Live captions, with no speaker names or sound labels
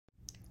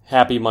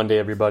Happy Monday,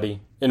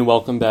 everybody, and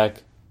welcome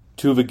back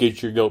to the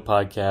Get Your Goat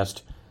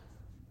podcast.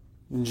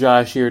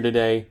 Josh here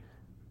today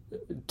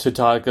to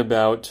talk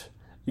about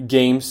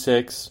Game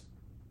 6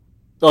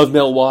 of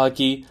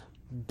Milwaukee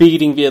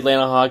beating the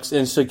Atlanta Hawks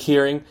and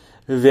securing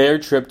their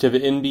trip to the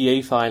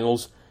NBA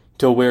Finals,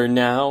 to where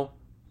now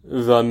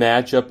the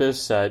matchup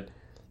is set.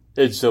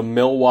 It's the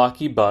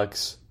Milwaukee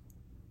Bucks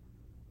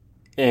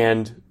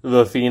and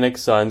the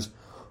Phoenix Suns.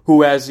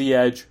 Who has the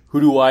edge?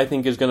 Who do I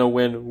think is going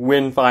to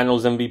win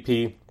Finals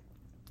MVP?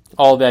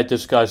 All that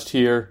discussed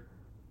here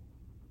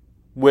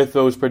with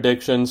those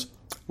predictions.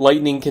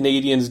 Lightning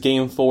Canadiens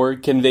Game 4.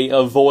 Can they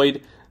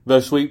avoid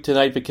the sweep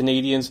tonight? The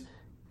Canadiens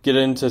get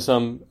into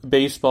some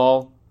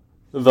baseball.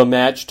 The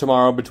match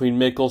tomorrow between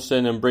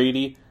Mickelson and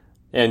Brady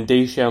and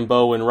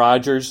DeChambeau and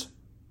Rogers.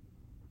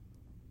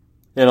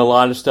 And a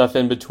lot of stuff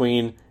in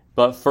between.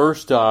 But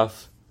first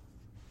off,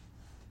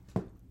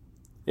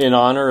 in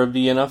honor of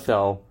the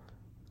NFL,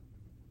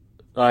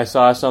 I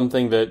saw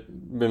something that,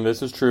 and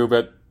this is true,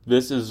 but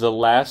this is the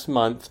last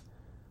month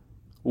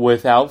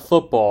without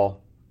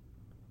football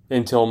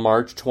until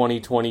March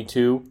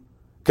 2022,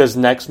 because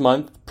next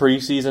month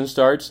preseason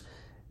starts,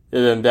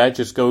 and then that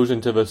just goes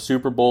into the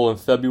Super Bowl in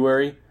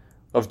February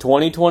of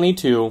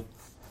 2022.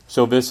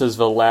 So this is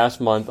the last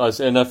month us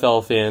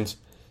NFL fans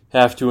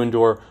have to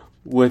endure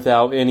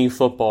without any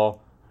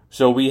football.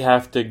 So we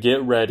have to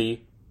get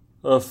ready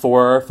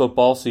for our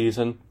football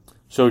season.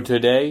 So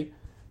today,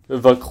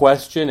 the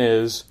question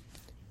is,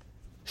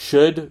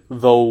 should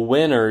the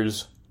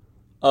winners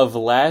of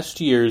last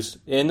year's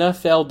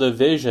NFL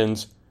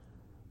divisions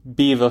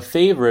be the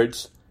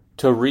favorites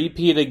to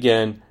repeat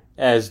again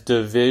as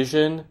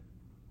division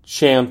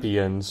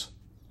champions?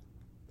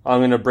 I'm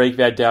going to break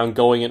that down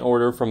going in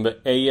order from the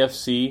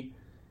AFC,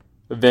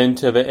 then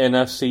to the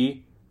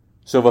NFC.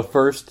 So the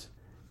first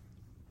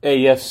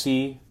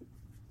AFC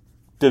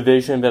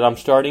division that I'm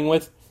starting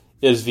with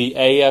is the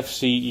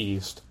AFC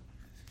East.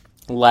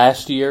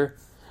 Last year,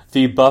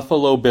 the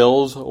Buffalo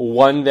Bills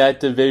won that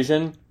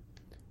division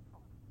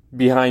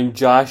behind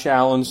Josh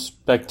Allen's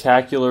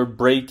spectacular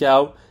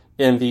breakout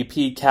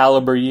MVP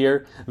caliber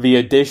year, the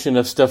addition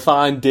of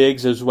Stephon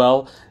Diggs as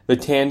well, the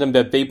tandem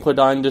that they put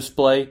on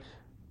display.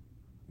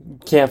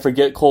 Can't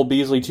forget Cole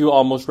Beasley too,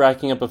 almost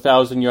racking up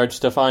 1,000 yards.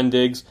 Stephon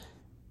Diggs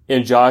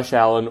and Josh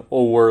Allen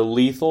were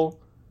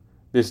lethal.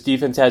 This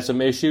defense had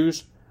some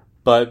issues,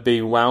 but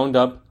they wound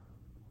up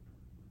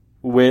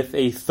with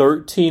a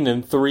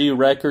 13-3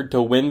 record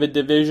to win the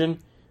division.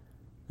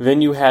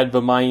 Then you had the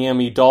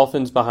Miami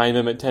Dolphins behind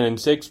them at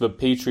 10-6, the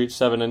Patriots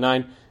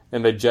 7-9,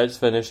 and the Jets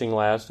finishing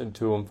last at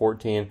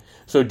 2-14.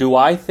 So do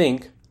I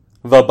think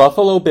the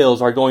Buffalo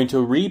Bills are going to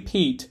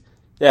repeat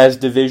as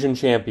division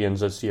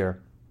champions this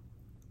year?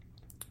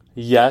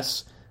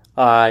 Yes,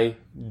 I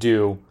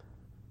do.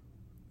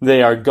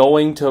 They are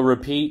going to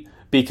repeat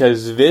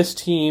because this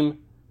team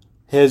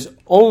has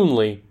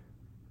only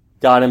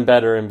gotten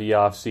better in the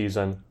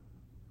offseason.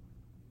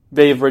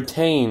 They've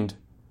retained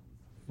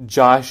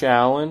Josh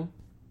Allen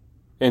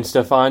and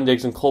Stephon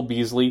Diggs and Cole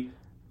Beasley,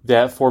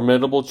 that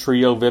formidable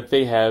trio that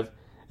they have.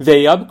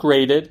 They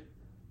upgraded,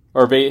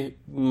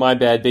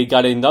 they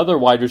got another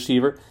wide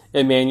receiver,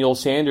 Emmanuel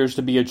Sanders,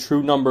 to be a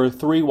true number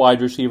 3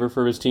 wide receiver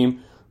for his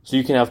team. So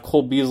you can have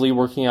Cole Beasley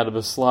working out of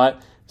the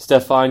slot.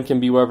 Stephon can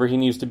be wherever he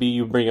needs to be.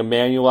 You bring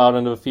Emmanuel out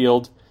onto the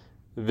field.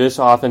 This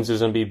offense is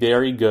going to be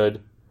very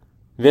good.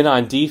 Then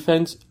on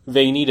defense,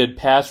 they needed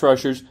pass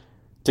rushers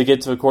to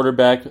get to the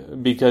quarterback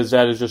because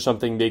that is just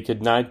something they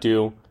could not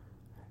do.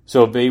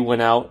 So they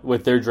went out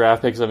with their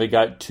draft picks and they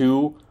got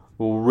 2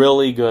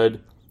 really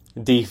good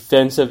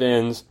defensive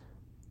ends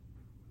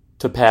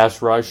to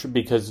pass rush,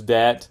 because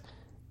that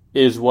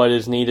is what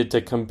is needed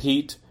to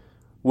compete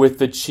with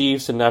the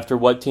Chiefs. And after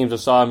what teams I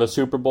saw in the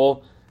Super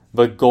Bowl,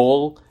 the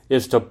goal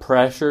is to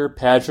pressure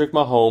Patrick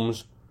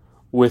Mahomes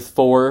with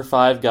 4 or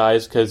 5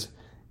 guys, because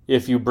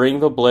if you bring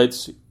the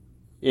blitz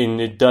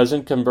and it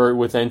doesn't convert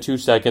within 2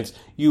 seconds,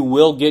 you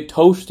will get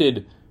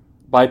toasted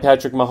by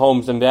Patrick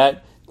Mahomes. And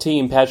that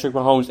team, Patrick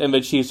Mahomes and the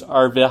Chiefs,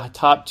 are the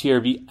top tier,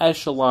 the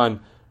echelon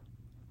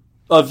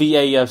of the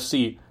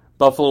AFC.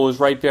 Buffalo is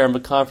right there in the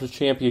conference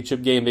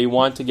championship game. They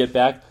want to get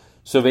back,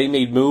 so they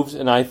made moves,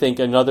 and I think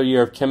another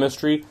year of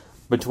chemistry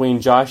between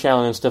Josh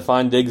Allen and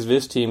Stephon Diggs,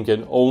 this team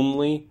can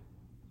only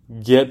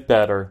get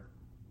better.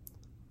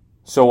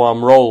 So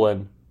I'm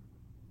rolling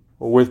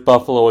with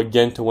Buffalo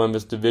again to win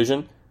this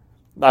division.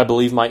 I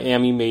believe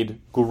Miami made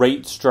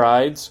great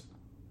strides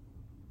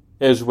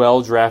as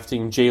well,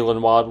 drafting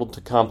Jalen Waddle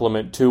to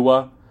complement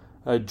Tua,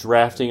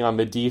 drafting on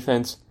the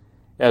defense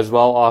as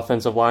well,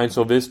 offensive line.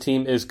 So this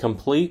team is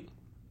complete.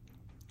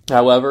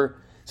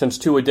 However, since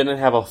Tua didn't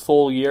have a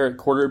full year at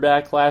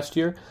quarterback last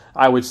year,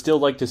 I would still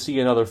like to see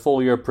another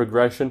full year of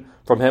progression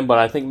from him, but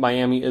I think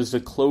Miami is the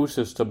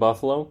closest to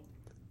Buffalo.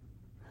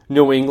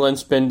 New England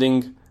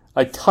spending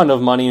a ton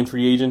of money in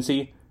free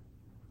agency,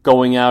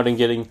 going out and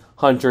getting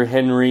Hunter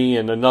Henry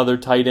and another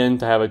tight end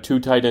to have a 2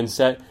 tight end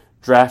set,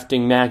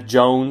 drafting Mac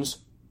Jones.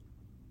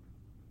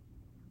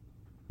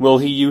 Will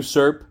he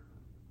usurp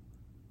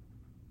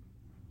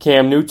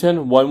Cam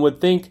Newton? One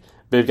would think,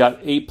 They've got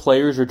 8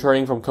 players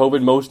returning from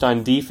COVID, most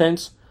on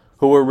defense,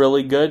 who are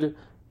really good.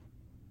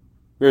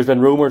 There's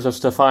been rumors of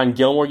Stephon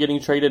Gilmore getting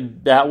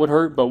traded. That would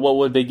hurt, but what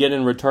would they get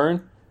in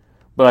return?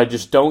 But I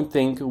just don't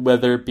think,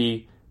 whether it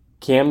be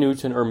Cam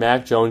Newton or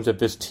Mac Jones, that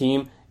this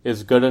team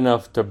is good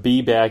enough to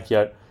be back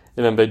yet.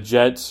 And then the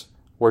Jets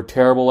were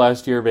terrible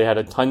last year. They had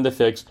a ton to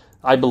fix.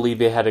 I believe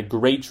they had a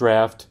great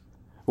draft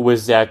with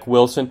Zach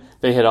Wilson.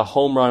 They hit a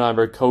home run on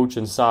their coach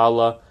in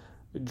Saleh,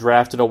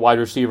 drafted a wide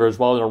receiver as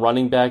well and a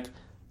running back,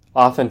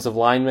 offensive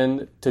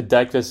lineman to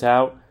deck this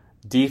out.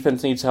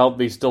 Defense needs help.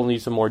 They still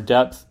need some more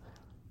depth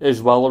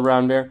as well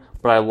around there.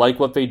 But I like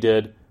what they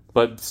did.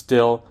 But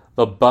still,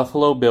 the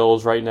Buffalo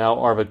Bills right now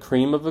are the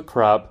cream of the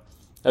crop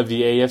of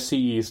the AFC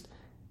East.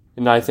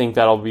 And I think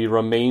that'll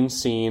remain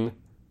seen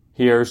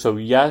here. So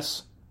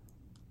yes,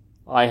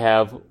 I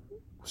have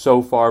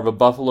so far the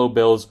Buffalo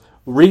Bills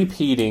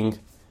repeating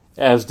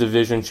as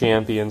division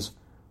champions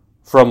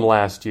from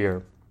last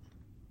year.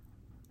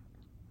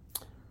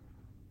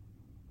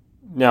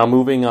 Now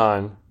moving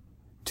on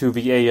to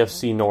the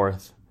AFC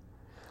North.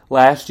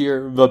 Last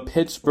year, the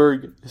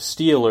Pittsburgh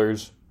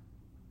Steelers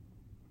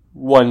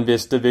won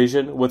this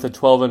division with a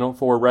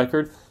 12-4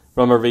 record.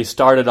 Remember, they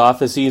started off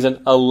the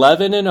season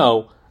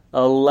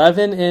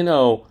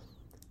 11-0,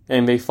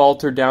 and they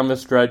faltered down the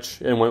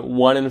stretch and went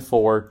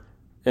 1-4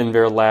 in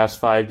their last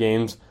 5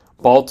 games.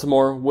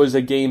 Baltimore was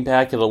a game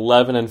back at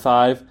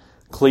 11-5.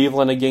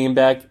 Cleveland a game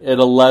back at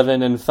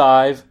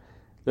 11-5.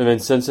 And then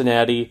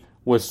Cincinnati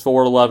was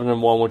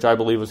 4-11-1, which I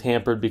believe was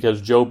hampered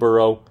because Joe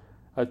Burrow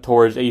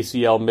tore his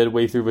ACL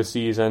midway through the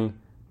season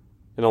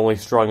and only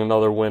strung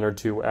another win or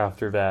 2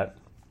 after that.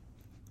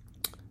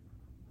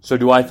 So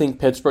do I think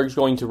Pittsburgh's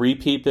going to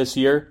repeat this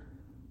year?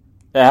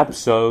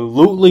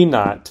 Absolutely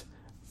not.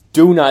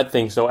 Do not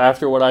think so.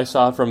 After what I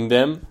saw from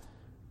them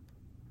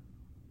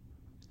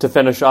to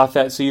finish off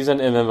that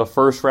season and then the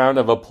first round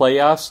of the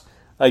playoffs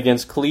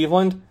against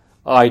Cleveland,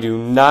 I do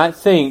not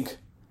think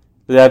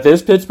that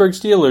this Pittsburgh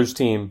Steelers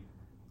team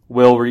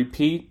will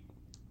repeat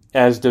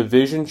as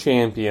division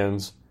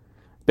champions.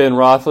 Ben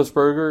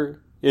Roethlisberger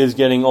is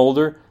getting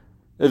older.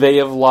 They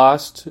have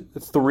lost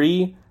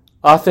 3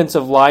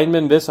 offensive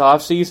linemen this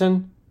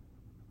offseason.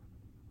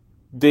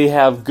 They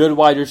have good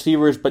wide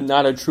receivers, but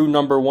not a true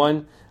number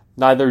 1.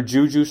 Neither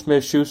Juju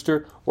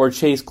Smith-Schuster or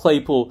Chase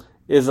Claypool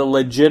is a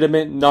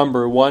legitimate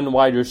number 1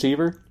 wide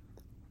receiver.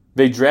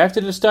 They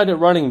drafted a stud at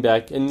running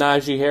back in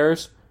Najee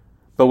Harris,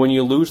 but when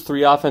you lose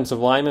 3 offensive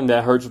linemen,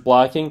 that hurts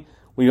blocking.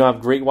 When you don't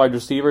have great wide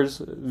receivers,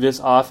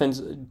 this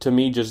offense, to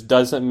me, just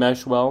doesn't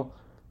mesh well.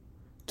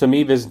 To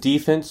me, this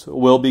defense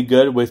will be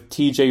good with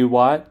TJ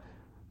Watt,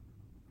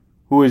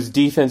 who is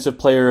Defensive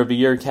Player of the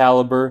Year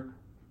caliber.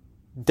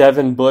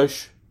 Devin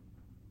Bush,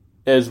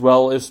 as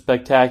well, is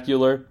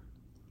spectacular.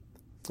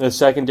 The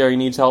secondary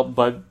needs help,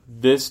 but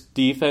this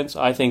defense,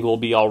 I think, will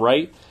be all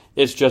right.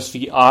 It's just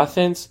the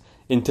offense,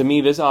 and to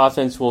me, this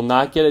offense will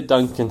not get it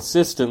done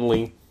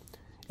consistently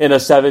in a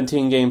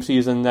 17-game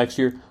season next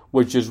year,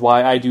 which is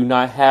why I do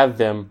not have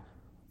them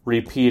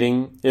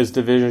repeating as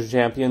division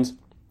champions.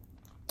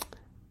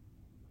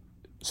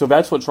 So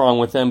that's what's wrong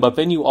with them. But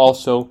then you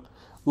also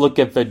look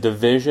at the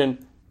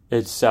division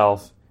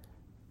itself.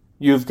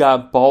 You've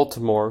got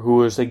Baltimore,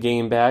 who is a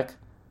game back,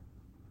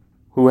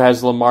 who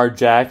has Lamar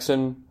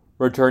Jackson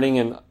returning,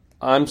 and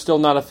I'm still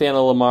not a fan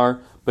of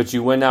Lamar, but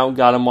you went out,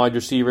 got him wide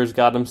receivers,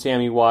 got him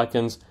Sammy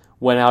Watkins,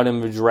 went out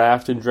in the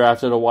draft and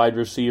drafted a wide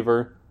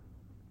receiver.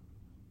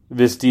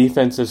 This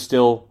defense is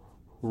still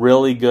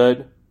really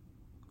good.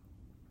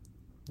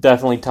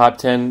 Definitely top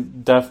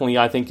 10. Definitely,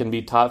 I think, can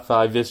be top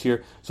 5 this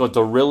year. So it's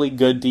a really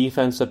good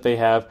defense that they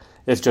have.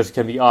 It's just,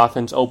 can the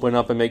offense open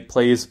up and make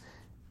plays?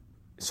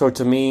 So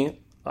to me,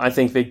 I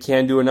think they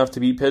can do enough to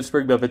beat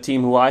Pittsburgh, but the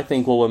team who I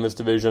think will win this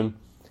division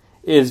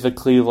is the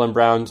Cleveland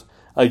Browns.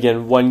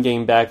 Again, 1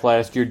 game back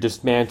last year,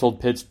 dismantled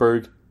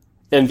Pittsburgh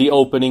in the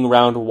opening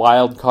round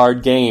wild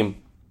card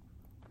game.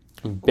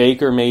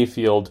 Baker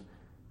Mayfield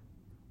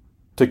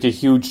took a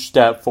huge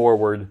step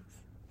forward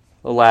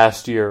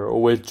last year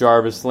with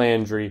Jarvis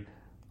Landry,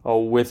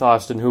 with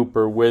Austin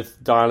Hooper,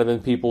 with Donovan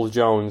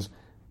Peoples-Jones.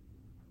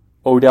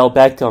 Odell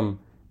Beckham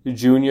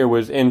Jr.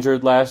 was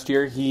injured last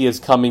year. He is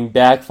coming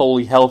back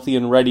fully healthy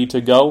and ready to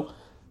go.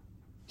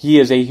 He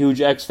is a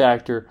huge X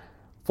factor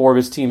for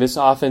this team. This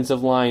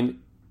offensive line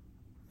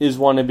is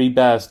one of the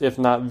best, if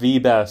not the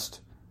best.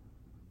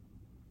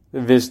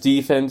 This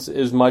defense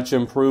is much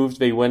improved.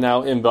 They went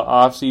out in the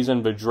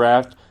offseason, the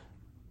draft,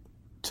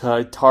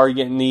 to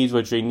target needs,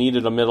 which they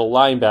needed a middle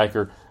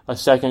linebacker, a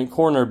second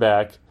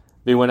cornerback.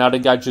 They went out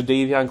and got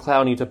Jadeveon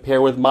Clowney to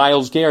pair with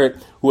Myles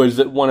Garrett, who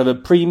is one of the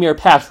premier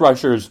pass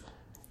rushers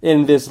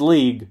in this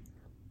league.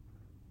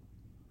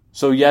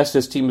 So yes,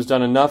 this team has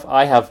done enough.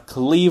 I have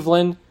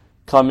Cleveland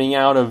coming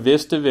out of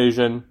this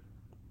division.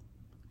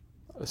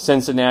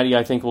 Cincinnati,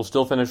 I think, will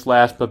still finish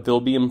last, but they'll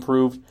be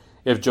improved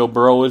if Joe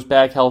Burrow is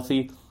back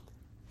healthy.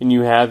 And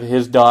you have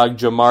his dog,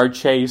 Jamar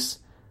Chase,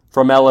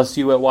 from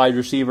LSU at wide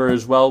receiver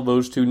as well.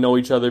 Those two know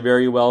each other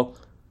very well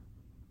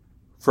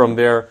from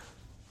their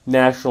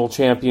national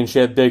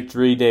championship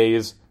victory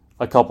days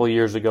a couple of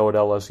years ago at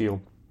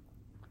LSU.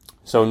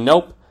 So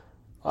nope,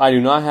 I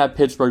do not have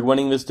Pittsburgh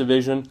winning this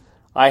division.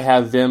 I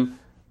have them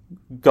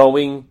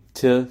going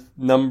to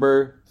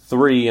number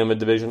 3 in the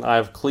division. I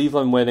have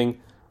Cleveland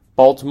winning,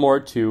 Baltimore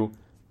at 2,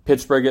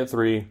 Pittsburgh at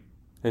 3,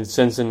 and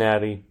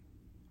Cincinnati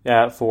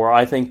at 4.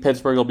 I think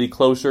Pittsburgh will be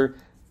closer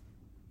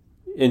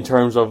in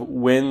terms of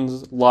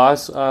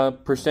wins-loss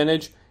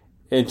percentage,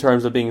 in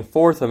terms of being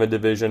 4th in the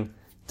division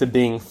to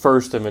being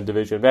 1st in the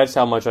division. That's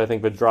how much I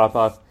think the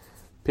drop-off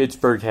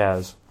Pittsburgh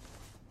has.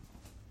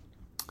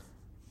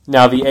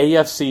 Now the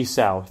AFC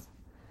South.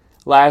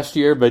 Last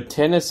year, the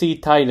Tennessee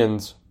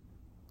Titans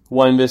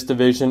won this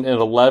division at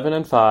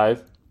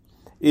 11-5.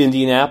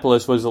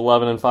 Indianapolis was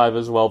 11-5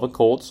 as well, the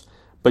Colts.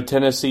 But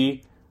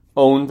Tennessee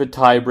owned the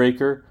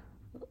tiebreaker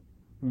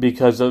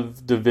because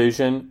of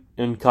division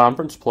and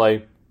conference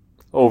play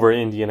over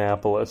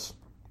Indianapolis.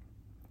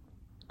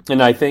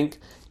 And I think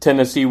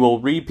Tennessee will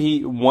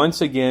repeat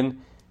once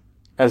again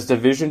as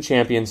division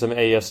champions in the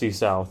AFC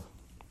South.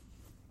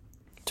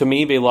 To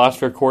me, they lost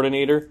their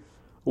coordinator,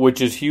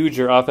 which is huge,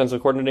 your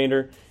offensive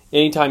coordinator.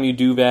 Anytime you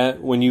do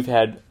that when you've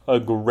had a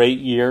great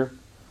year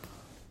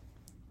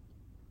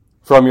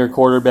from your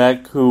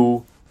quarterback,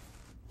 who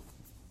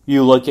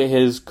you look at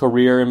his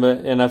career in the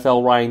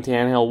NFL, Ryan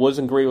Tannehill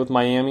wasn't great with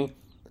Miami,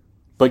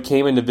 but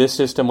came into this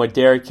system with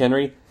Derrick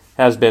Henry,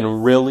 has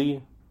been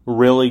really,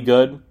 really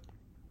good.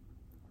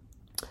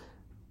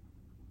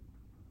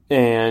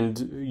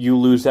 And you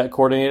lose that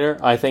coordinator,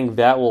 I think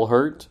that will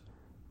hurt.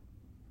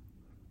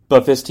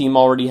 But this team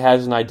already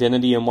has an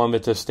identity and one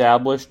that's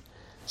established.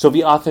 So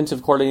the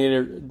offensive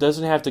coordinator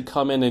doesn't have to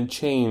come in and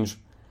change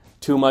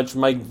too much.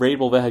 Mike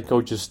Vrabel, the head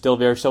coach, is still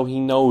there, so he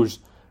knows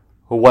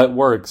what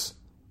works.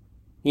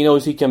 He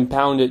knows he can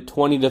pound it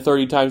 20 to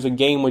 30 times a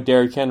game with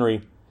Derrick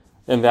Henry,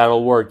 and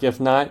that'll work. If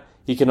not,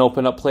 he can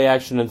open up play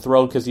action and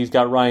throw because he's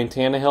got Ryan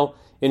Tannehill,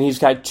 and he's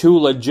got 2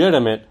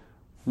 legitimate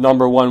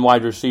number 1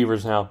 wide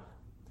receivers now.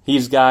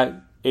 He's got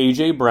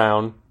A.J.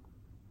 Brown,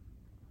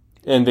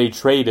 and they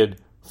traded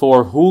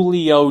for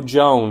Julio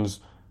Jones.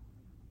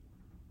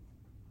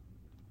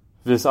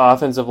 This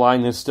offensive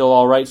line is still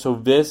all right, so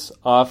this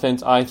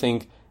offense, I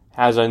think,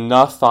 has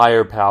enough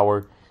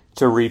firepower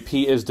to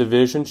repeat as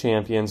division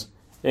champions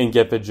and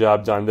get the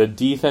job done. The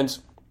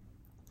defense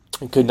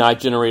could not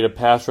generate a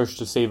pass rush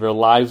to save their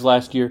lives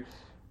last year.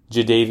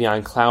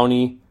 Jadeveon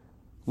Clowney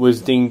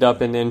was dinged up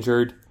and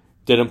injured,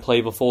 didn't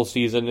play the full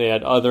season. They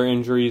had other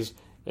injuries,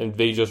 and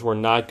they just were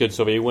not good,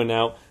 so they went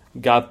out,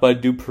 got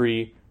Bud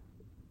Dupree,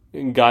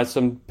 and got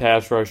some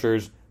pass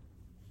rushers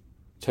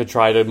to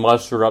try to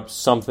muster up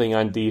something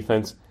on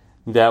defense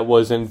that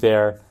wasn't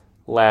there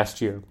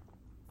last year.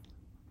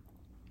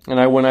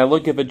 And when I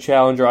look at the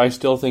challenger, I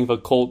still think the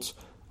Colts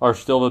are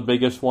still the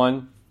biggest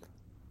one.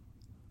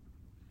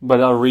 But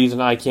a reason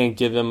I can't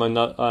give them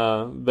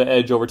the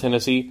edge over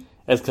Tennessee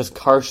is because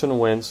Carson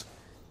Wentz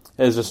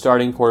is a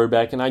starting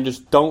quarterback, and I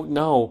just don't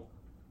know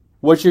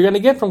what you're going to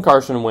get from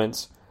Carson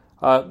Wentz.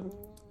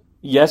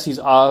 Yes, he's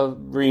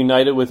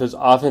reunited with his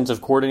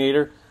offensive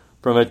coordinator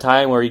from a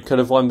time where he could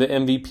have won the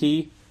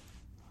MVP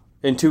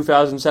in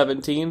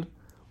 2017.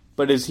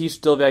 But is he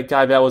still that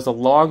guy? That was a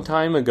long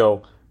time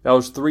ago. That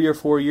was 3 or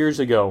 4 years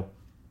ago.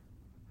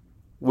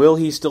 Will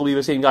he still be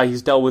the same guy?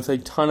 He's dealt with a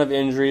ton of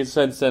injuries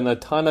since then, a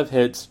ton of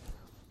hits.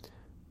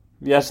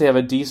 Yes, they have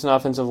a decent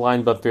offensive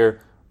line, but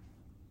their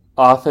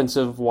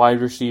offensive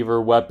wide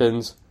receiver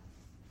weapons,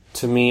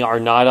 to me, are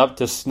not up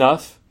to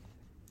snuff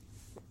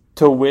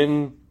to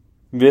win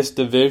this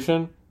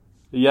division.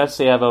 Yes,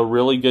 they have a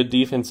really good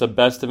defense, the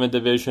best in the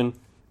division.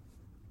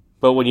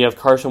 But when you have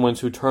Carson Wentz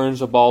who turns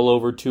the ball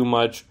over too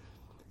much,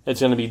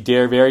 it's going to be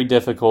very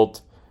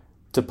difficult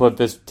to put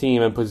this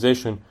team in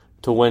position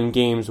to win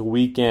games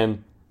week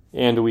in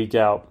and week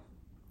out.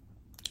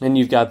 And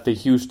you've got the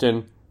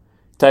Houston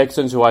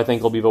Texans, who I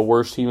think will be the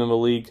worst team in the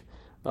league,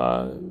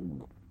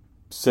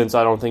 since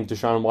I don't think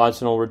Deshaun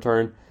Watson will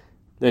return.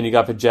 Then you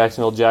got the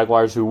Jacksonville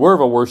Jaguars, who were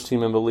the worst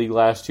team in the league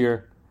last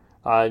year.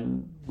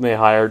 They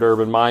hired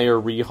Urban Meyer,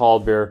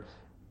 rehauled their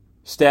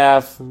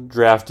staff,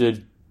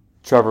 drafted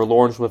Trevor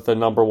Lawrence with the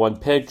number 1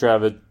 pick,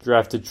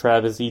 drafted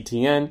Travis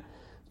Etienne.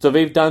 So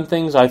they've done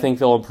things. I think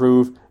they'll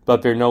improve,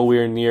 but they're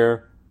nowhere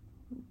near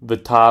the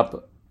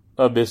top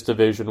of this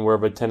division where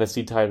the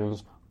Tennessee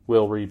Titans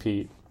will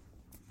repeat.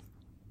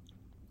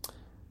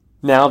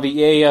 Now the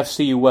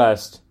AFC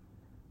West.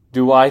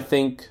 Do I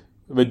think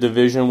the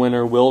division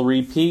winner will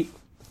repeat?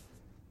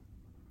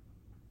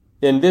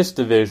 In this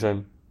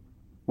division,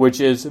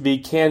 which is the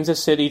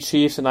Kansas City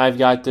Chiefs, and I've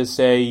got to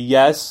say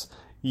yes.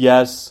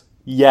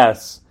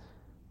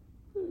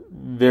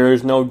 There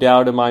is no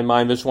doubt in my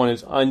mind. This one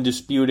is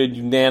undisputed,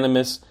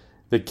 unanimous.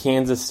 The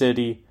Kansas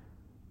City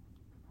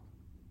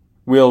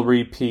will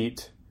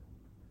repeat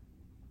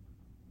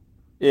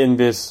in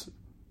this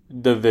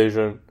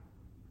division.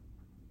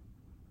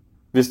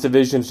 This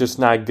division is just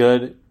not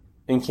good,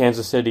 and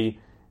Kansas City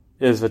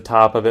is the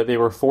top of it. They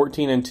were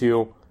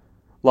 14-2.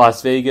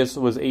 Las Vegas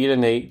was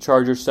 8-8.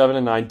 Chargers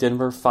 7-9.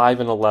 Denver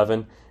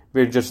 5-11.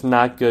 They're just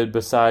not good.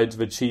 Besides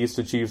the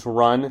Chiefs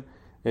run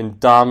and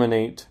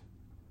dominate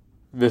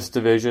this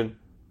division.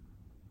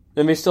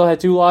 And they still had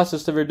 2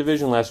 losses to their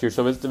division last year,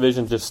 so this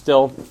division just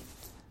still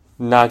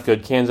not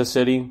good. Kansas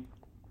City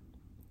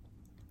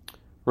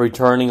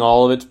returning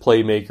all of its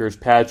playmakers.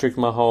 Patrick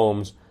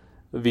Mahomes,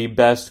 the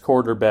best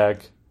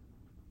quarterback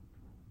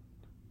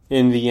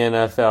in the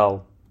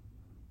NFL.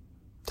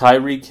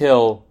 Tyreek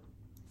Hill,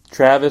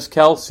 Travis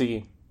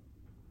Kelce.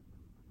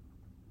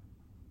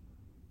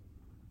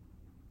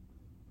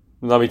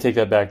 Let me take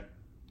that back.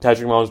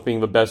 Patrick Mahomes being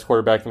the best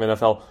quarterback in the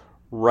NFL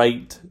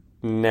right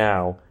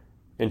now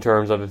in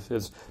terms of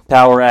his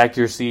power,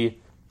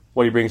 accuracy,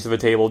 what he brings to the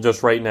table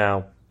just right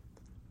now.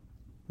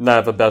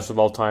 Not the best of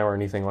all time or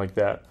anything like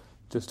that,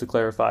 just to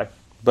clarify.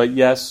 But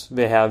yes,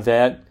 they have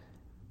that.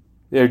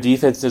 Their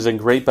defense isn't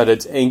great, but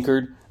it's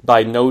anchored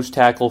by nose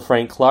tackle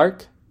Frank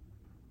Clark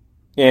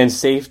and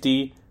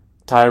safety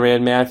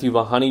Tyrann Mathieu,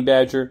 the Honey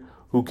Badger,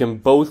 who can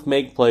both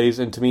make plays,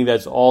 and to me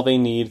that's all they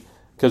need,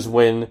 because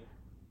when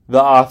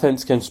the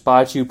offense can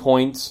spot you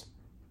points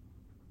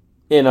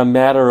in a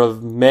matter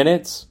of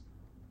minutes,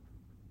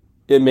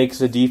 it makes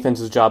the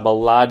defense's job a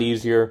lot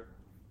easier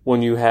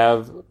when you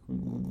have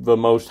the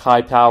most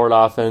high-powered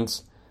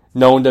offense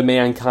known to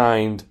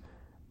mankind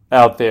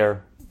out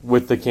there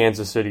with the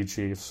Kansas City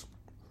Chiefs.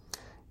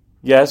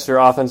 Yes, their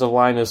offensive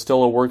line is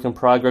still a work in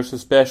progress,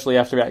 especially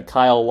after that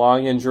Kyle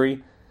Long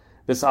injury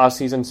this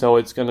offseason, so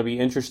it's going to be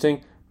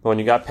interesting. But when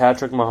you got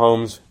Patrick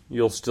Mahomes,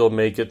 you'll still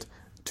make it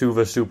to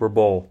the Super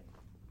Bowl.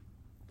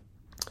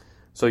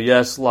 So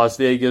yes, Las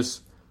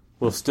Vegas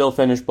will still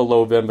finish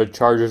below them, but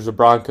Chargers or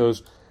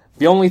Broncos.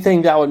 The only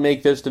thing that would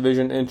make this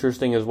division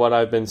interesting is what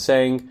I've been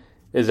saying,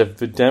 is if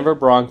the Denver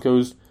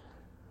Broncos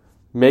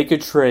make a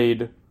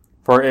trade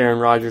for Aaron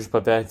Rodgers,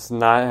 but that's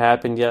not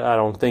happened yet. I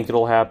don't think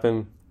it'll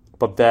happen.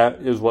 But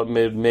that is what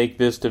would make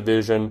this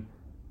division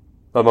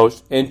the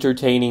most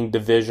entertaining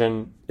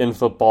division in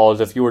football, is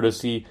if you were to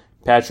see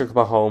Patrick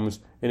Mahomes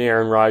and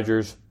Aaron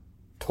Rodgers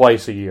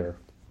twice a year,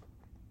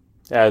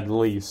 at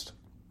least.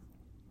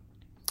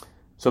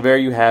 So there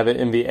you have it.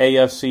 In the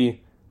AFC,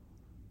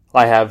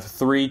 I have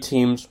 3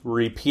 teams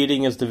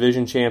repeating as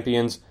division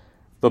champions: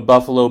 the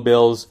Buffalo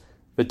Bills,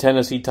 the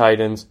Tennessee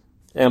Titans,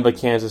 and the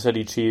Kansas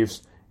City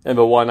Chiefs. And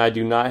the one I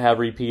do not have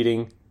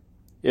repeating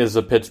is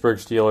the Pittsburgh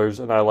Steelers,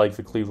 and I like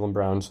the Cleveland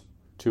Browns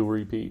to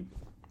repeat.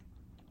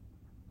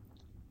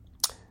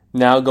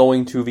 Now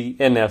going to the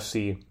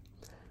NFC.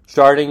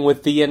 Starting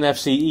with the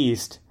NFC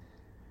East,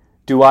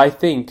 do I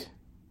think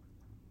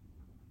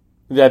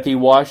that the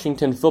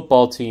Washington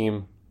football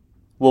team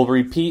will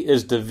repeat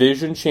as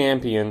division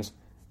champions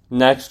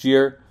next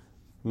year?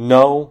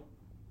 No,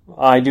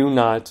 I do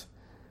not.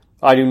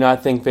 I do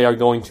not think they are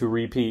going to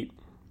repeat.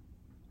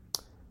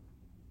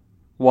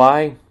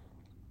 Why?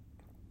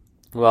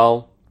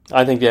 Well,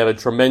 I think they have a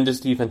tremendous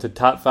defense, a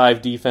top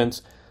 5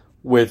 defense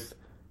with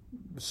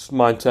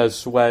Montez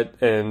Sweat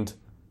and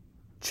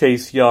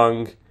Chase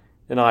Young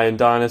and Ian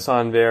Donis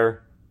on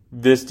there.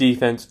 This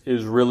defense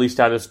is really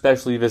stout,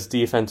 especially this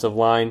defensive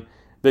line.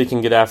 They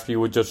can get after you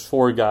with just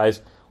 4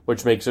 guys,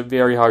 which makes it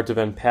very hard to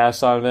then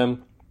pass on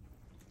them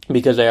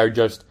because they are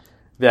just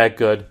that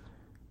good.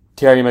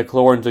 Terry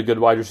McLaurin's a good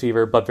wide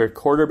receiver, but their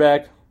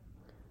quarterback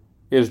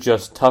is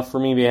just tough for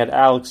me. They had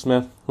Alex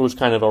Smith, who was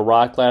kind of a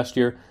rock last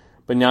year,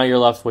 but now you're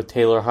left with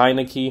Taylor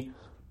Heineke,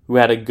 who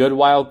had a good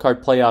wild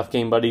card playoff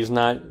game, but he's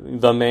not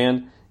the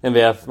man. And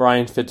they have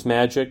Ryan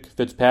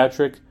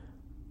Fitzpatrick,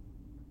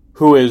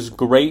 who is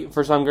great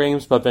for some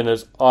games, but then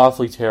is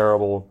awfully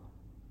terrible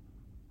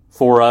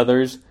for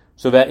others.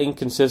 So that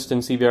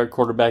inconsistency there at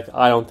quarterback,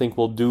 I don't think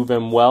will do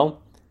them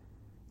well.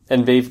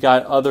 And they've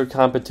got other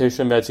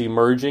competition that's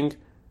emerging,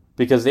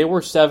 because they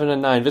were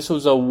 7-9. This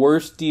was the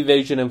worst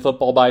division in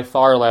football by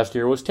far last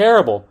year. It was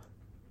terrible.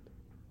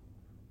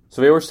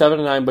 So they were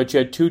 7-9, but you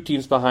had 2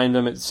 teams behind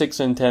them at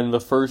 6-10. The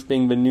first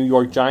being the New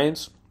York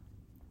Giants,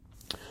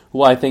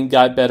 who I think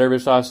got better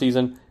this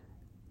offseason.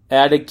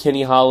 Added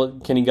Kenny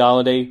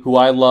Golladay, who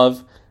I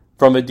love,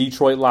 from the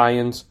Detroit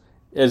Lions,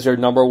 as their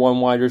number 1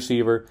 wide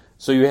receiver.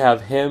 So you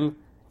have him,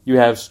 you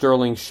have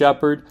Sterling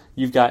Shepard,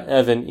 you've got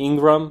Evan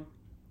Ingram,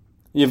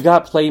 you've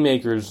got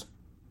playmakers.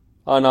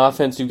 On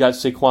offense, you've got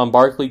Saquon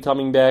Barkley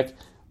coming back,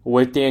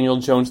 with Daniel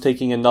Jones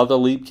taking another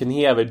leap. Can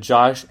he have a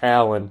Josh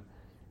Allen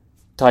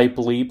type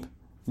leap?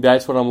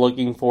 That's what I'm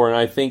looking for, and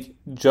I think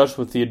just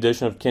with the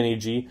addition of Kenny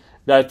G,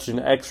 that's an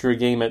extra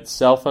game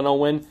itself and a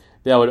win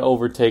that would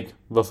overtake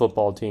the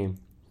football team.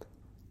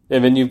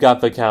 And then you've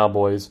got the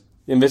Cowboys,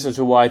 and this is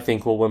who I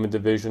think will win the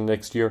division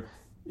next year,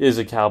 is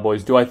the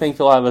Cowboys. Do I think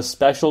they'll have a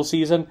special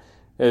season,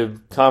 a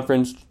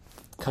conference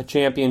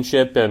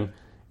championship, and,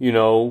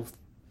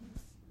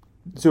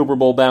 Super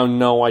Bowl bound?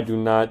 No, I do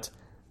not.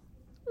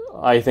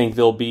 I think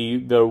they'll be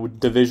the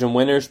division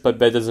winners, but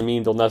that doesn't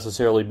mean they'll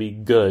necessarily be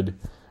good,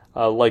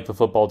 like the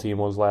football team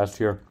was last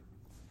year.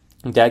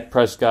 Dak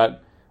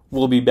Prescott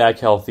will be back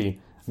healthy.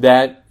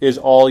 That is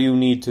all you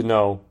need to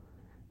know.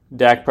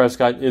 Dak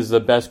Prescott is the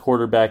best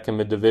quarterback in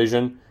the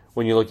division.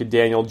 When you look at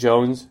Daniel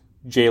Jones,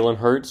 Jalen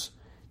Hurts,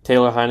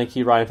 Taylor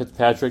Heineke, Ryan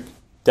Fitzpatrick,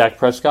 Dak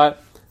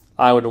Prescott,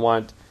 I would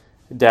want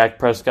Dak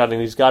Prescott,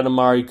 and he's got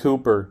Amari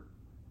Cooper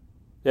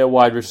at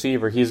wide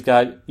receiver. He's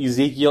got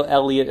Ezekiel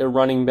Elliott at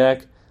running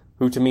back,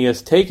 who to me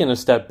has taken a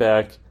step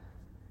back.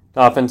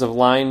 Offensive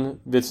line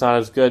that's not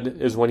as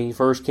good as when he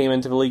first came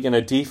into the league, and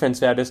a defense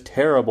that is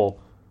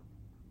terrible.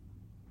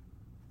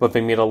 But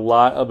they made a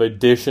lot of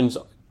additions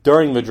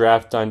during the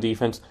draft on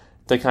defense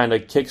to kind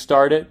of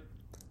kickstart it.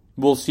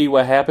 We'll see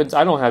what happens.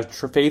 I don't have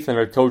faith in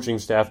our coaching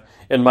staff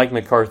and Mike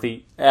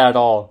McCarthy at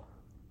all.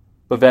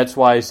 But that's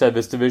why I said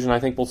this division I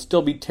think will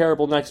still be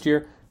terrible next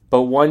year.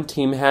 But one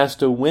team has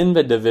to win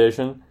the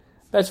division.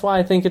 That's why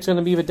I think it's going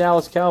to be the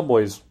Dallas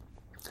Cowboys.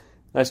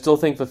 I still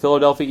think the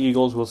Philadelphia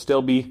Eagles will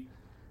still be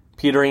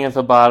petering at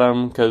the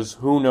bottom because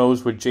who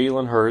knows with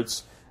Jalen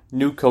Hurts,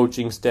 new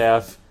coaching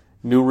staff,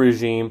 new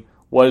regime,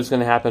 what is going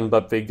to happen.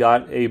 But they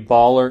got a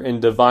baller in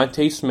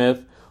Devontae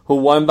Smith who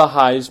won the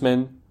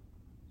Heisman.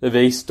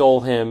 They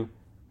stole him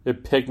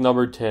at pick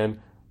number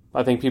 10.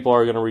 I think people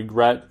are going to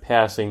regret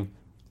passing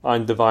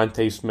on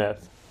Devontae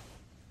Smith.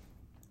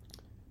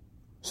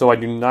 So I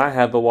do not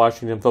have the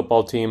Washington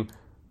football team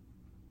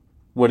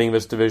winning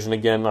this division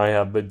again. I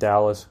have the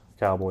Dallas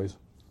Cowboys.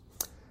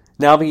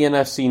 Now the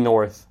NFC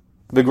North.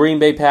 The Green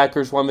Bay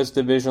Packers won this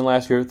division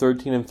last year at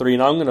 13-3,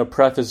 and I'm going to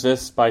preface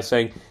this by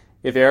saying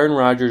if Aaron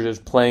Rodgers is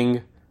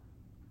playing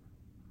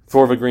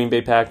for the Green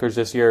Bay Packers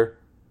this year,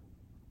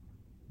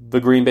 the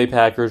Green Bay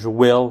Packers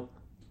will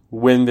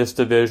win this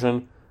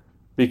division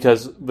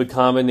because the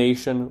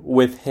combination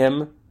with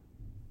him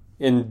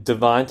and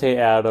Davante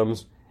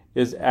Adams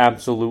is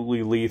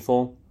absolutely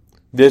lethal.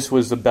 This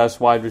was the best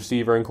wide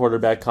receiver and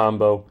quarterback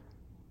combo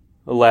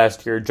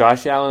last year.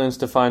 Josh Allen and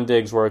Stephon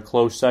Diggs were a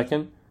close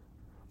second,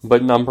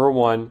 but number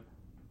one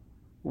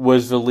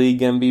was the league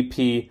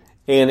MVP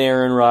and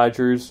Aaron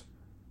Rodgers.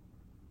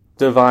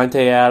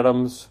 Davante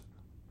Adams,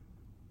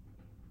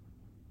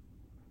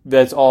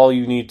 that's all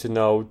you need to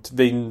know.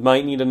 They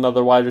might need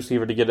another wide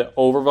receiver to get it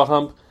over the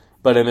hump,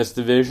 but in this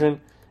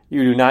division,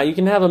 you do not. You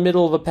can have a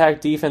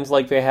middle-of-the-pack defense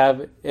like they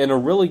have and a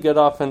really good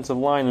offensive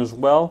line as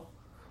well.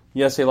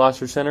 Yes, they lost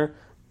their center,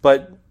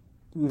 but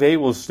they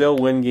will still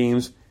win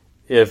games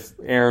if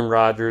Aaron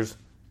Rodgers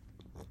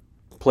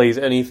plays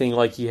anything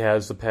like he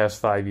has the past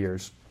 5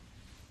 years.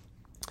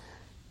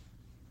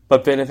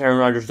 But then if Aaron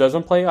Rodgers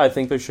doesn't play, I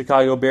think the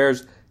Chicago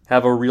Bears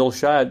have a real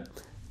shot.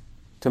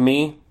 To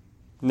me,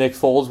 Nick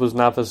Foles was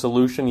not the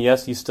solution.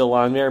 Yes, he's still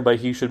on there, but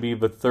he should be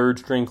the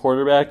third-string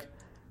quarterback.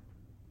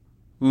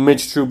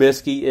 Mitch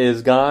Trubisky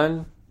is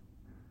gone.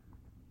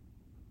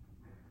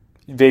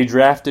 They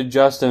drafted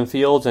Justin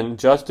Fields, and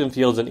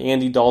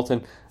Andy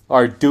Dalton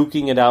are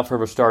duking it out for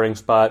the starting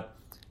spot.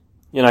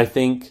 And I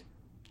think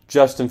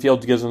Justin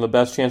Fields gives them the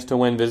best chance to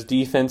win. This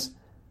defense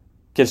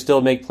can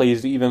still make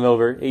plays even though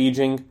they're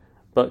aging,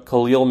 but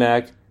Khalil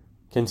Mack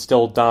can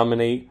still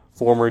dominate,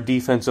 former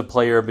Defensive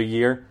Player of the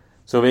Year.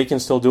 So they can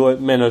still do it.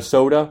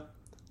 Minnesota,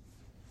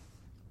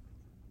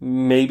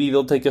 maybe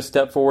they'll take a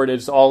step forward.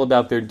 It's all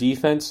about their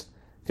defense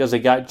because they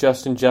got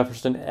Justin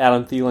Jefferson,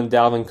 Adam Thielen,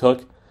 Dalvin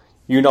Cook.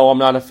 You know I'm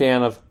not a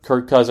fan of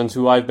Kirk Cousins,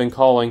 who I've been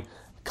calling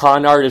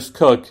con artist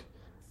Cook,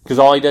 because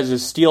all he does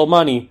is steal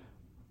money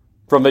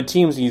from the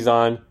teams he's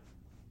on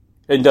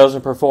and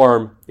doesn't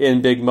perform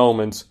in big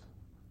moments.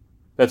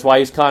 That's why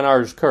he's con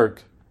artist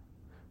Kirk.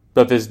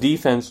 But this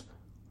defense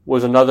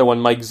was another one.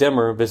 Mike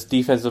Zimmer, this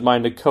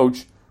defensive-minded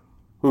coach,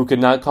 who could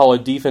not call a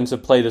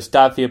defensive play to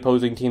stop the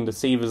opposing team to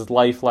save his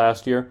life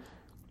last year.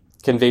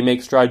 Can they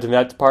make strides in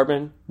that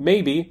department?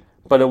 Maybe,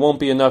 but it won't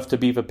be enough to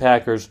beat the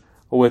Packers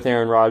with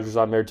Aaron Rodgers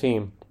on their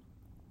team.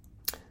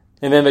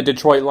 And then the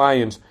Detroit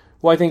Lions,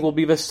 who I think will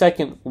be the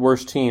second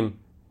worst team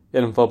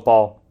in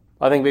football.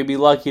 I think they'd be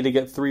lucky to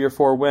get 3 or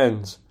 4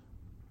 wins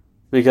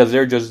because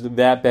they're just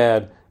that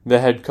bad. The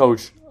head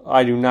coach,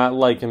 I do not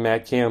like him,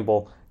 Matt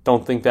Campbell.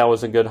 Don't think that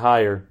was a good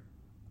hire.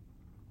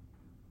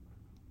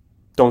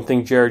 Don't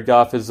think Jared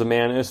Goff is the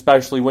man,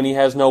 especially when he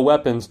has no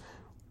weapons.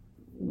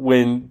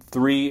 When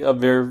 3 of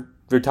their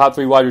top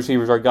 3 wide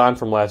receivers are gone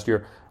from last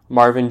year.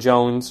 Marvin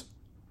Jones,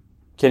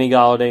 Kenny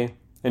Golladay,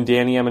 and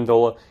Danny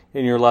Amendola,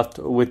 and you're left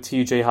with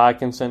T.J.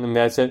 Hawkinson, and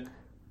that's it.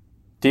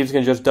 Teams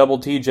can just double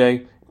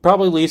T.J.,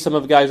 probably leave some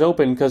of the guys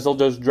open because they'll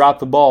just drop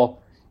the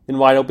ball in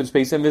wide open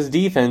space, and this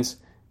defense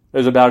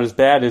is about as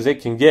bad as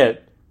it can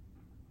get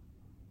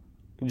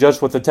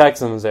just with the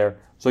Texans there.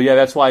 So yeah,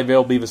 that's why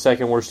they'll be the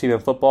second worst team in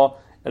football.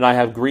 And I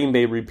have Green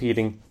Bay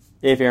repeating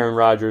if Aaron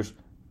Rodgers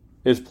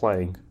is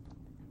playing.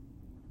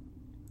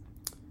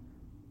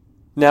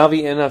 Now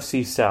the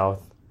NFC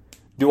South.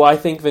 Do I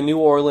think the New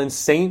Orleans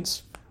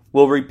Saints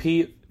will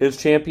repeat as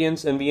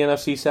champions in the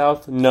NFC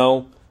South?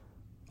 No,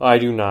 I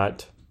do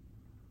not.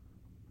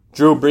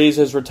 Drew Brees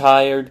has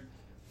retired.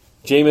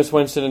 Jameis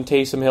Winston and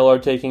Taysom Hill are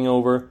taking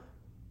over.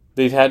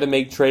 They've had to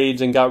make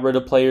trades and got rid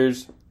of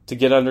players to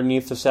get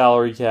underneath the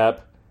salary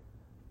cap.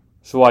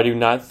 So I do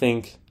not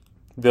think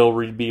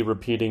they'll be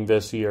repeating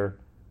this year.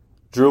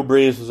 Drew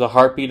Brees was a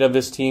heartbeat of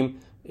his team,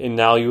 and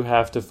now you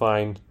have to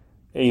find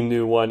a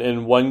new one.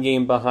 And one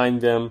game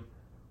behind them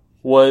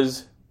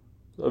was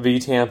the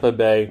Tampa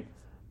Bay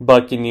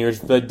Buccaneers.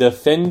 The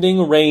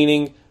defending,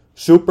 reigning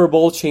Super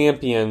Bowl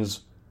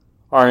champions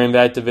are in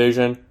that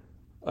division.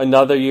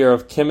 another year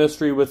of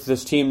chemistry with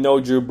this team, no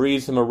Drew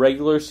Brees in a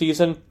regular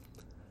season,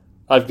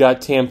 I've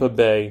got Tampa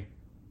Bay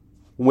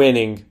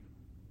winning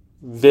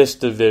this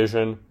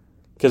division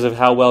because of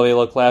how well they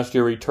looked last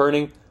year,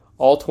 returning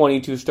all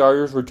 22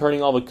 starters,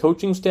 returning all the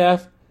coaching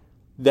staff.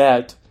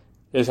 That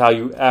is how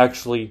you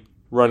actually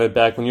run it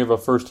back when you have a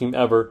first team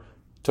ever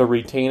to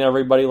retain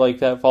everybody like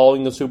that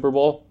following the Super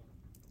Bowl.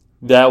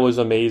 That was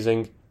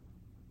amazing.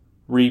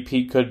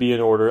 Repeat could be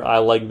in order. I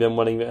like them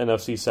winning the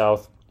NFC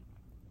South.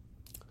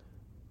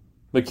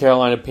 The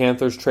Carolina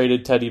Panthers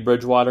traded Teddy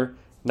Bridgewater.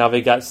 Now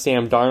they got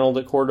Sam Darnold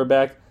at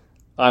quarterback.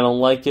 I don't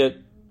like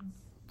it.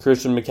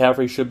 Christian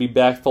McCaffrey should be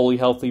back fully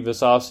healthy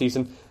this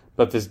offseason,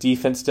 but this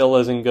defense still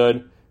isn't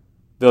good.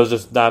 They'll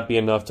just not be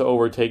enough to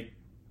overtake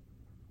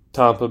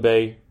Tampa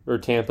Bay,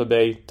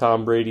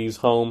 Tom Brady's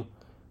home.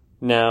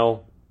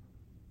 Now,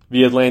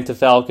 the Atlanta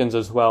Falcons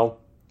as well.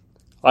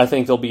 I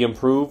think they'll be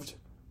improved,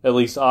 at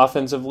least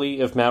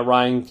offensively, if Matt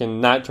Ryan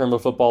can not turn the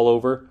football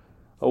over.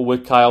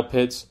 With Kyle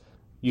Pitts,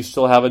 you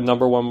still have a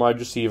number one wide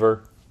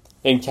receiver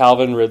in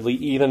Calvin Ridley,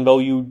 even though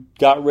you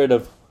got rid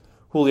of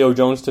Julio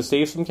Jones to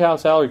save some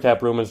salary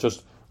cap room. It's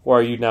just, where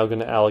are you now going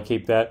to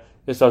allocate that,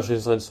 especially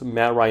since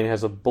Matt Ryan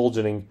has a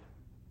bulging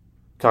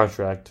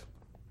contract.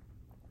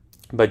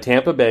 But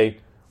Tampa Bay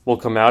will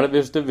come out of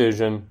this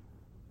division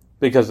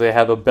because they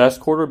have the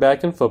best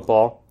quarterback in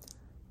football,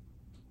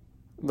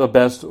 the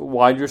best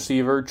wide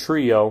receiver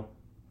trio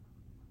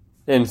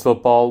in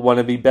football, one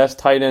of the best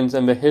tight ends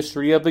in the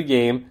history of the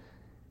game,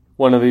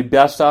 one of the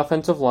best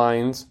offensive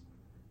lines,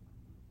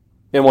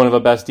 and one of the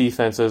best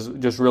defenses,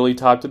 just really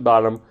top to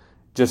bottom,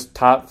 just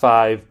top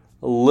five,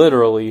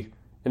 literally,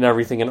 and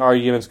everything, and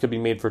arguments could be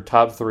made for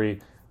top three.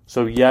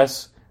 So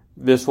yes,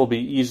 this will be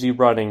easy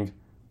running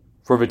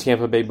for the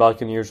Tampa Bay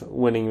Buccaneers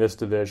winning this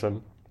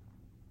division.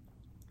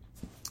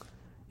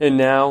 And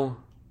now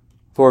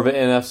for the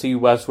NFC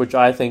West, which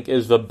I think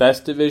is the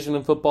best division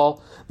in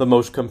football, the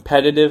most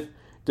competitive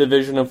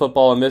division in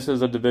football, and this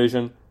is a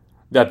division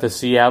that the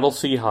Seattle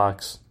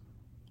Seahawks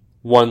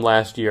won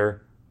last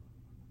year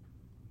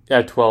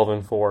at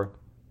 12-4.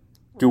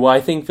 Do I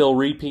think they'll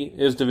repeat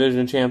as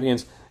division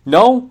champions?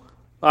 No,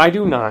 I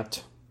do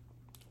not.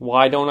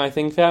 Why don't I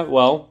think that?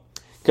 Well,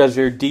 because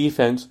their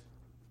defense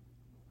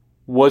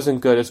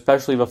wasn't good,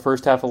 especially the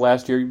first half of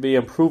last year. They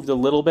improved a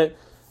little bit,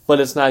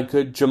 but it's not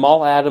good.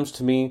 Jamal Adams,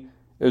 to me,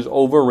 is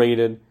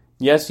overrated.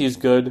 Yes, he's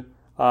good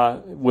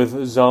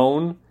with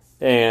zone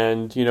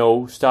and,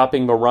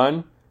 stopping the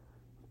run,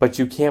 but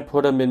you can't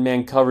put him in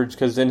man coverage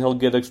because then he'll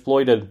get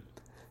exploited.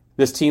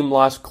 This team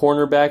lost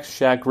cornerbacks,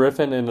 Shaq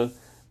Griffin, and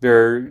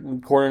their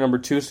corner number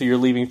 2, so you're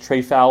leaving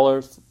Trey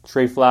Flowers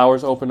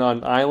open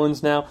on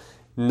islands now.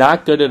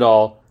 Not good at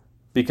all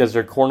because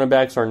their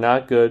cornerbacks are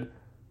not good.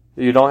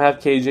 You don't have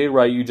KJ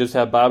Wright, you just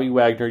have Bobby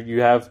Wagner.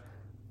 You have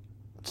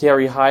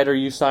Kerry Hyder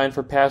you signed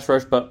for pass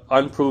rush, but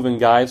unproven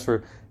guys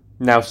for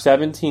now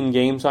 17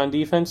 games on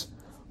defense.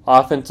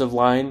 Offensive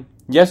line,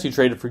 yes, you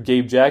traded for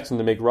Gabe Jackson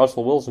to make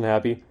Russell Wilson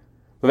happy,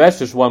 but that's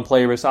just one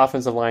player. This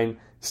offensive line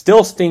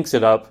still stinks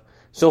up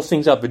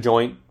the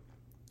joint.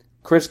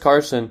 Chris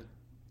Carson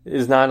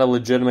is not a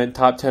legitimate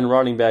top 10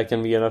 running back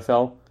in the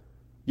NFL.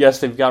 Yes,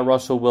 they've got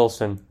Russell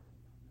Wilson,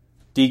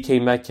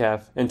 DK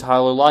Metcalf, and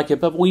Tyler Lockett,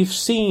 but we've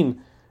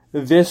seen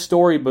this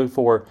story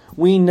before.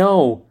 We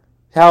know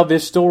how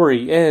this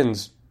story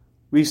ends.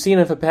 We've seen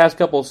it for the past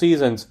couple of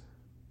seasons.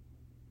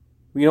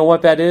 You know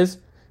what that is?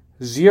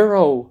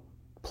 0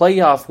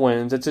 playoff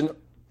wins. It's a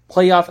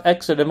playoff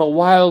exit in a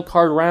wild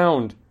card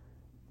round.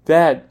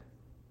 That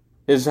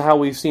is how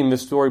we've seen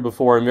this story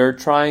before, and they're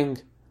trying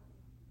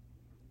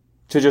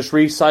to just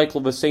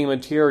recycle the same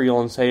material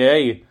and say,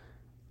 hey,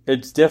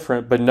 it's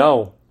different. But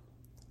no,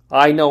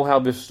 I know how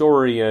this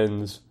story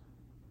ends.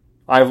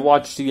 I've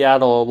watched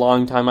Seattle a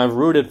long time. I've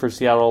rooted for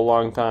Seattle a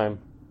long time.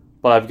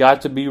 But I've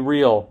got to be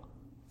real.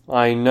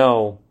 I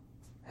know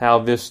how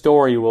this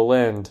story will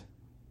end.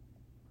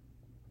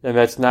 And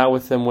that's not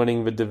with them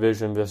winning the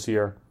division this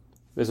year.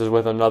 This is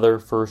with another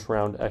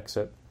first-round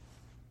exit.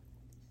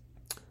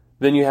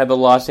 Then you have the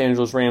Los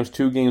Angeles Rams,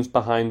 2 games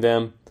behind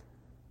them.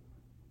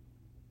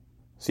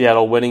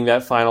 Seattle winning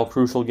that final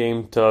crucial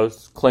game to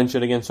clinch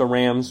it against the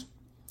Rams.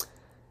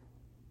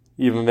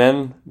 Even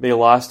then, they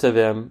lost to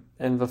them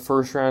in the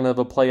first round of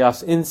the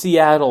playoffs in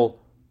Seattle,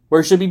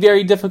 where it should be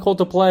very difficult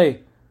to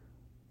play.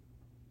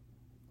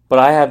 But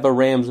I have the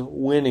Rams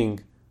winning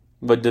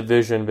the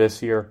division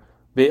this year.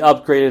 They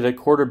upgraded at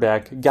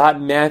quarterback,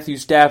 got Matthew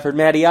Stafford,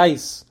 Matty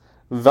Ice,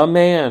 the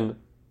man,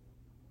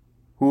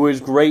 who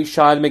is great.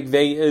 Sean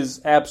McVay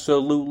is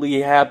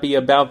absolutely happy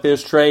about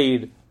this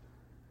trade.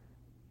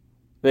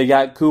 They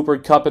got Cooper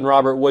Kupp and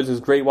Robert Woods as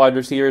great wide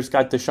receivers.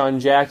 Got Deshaun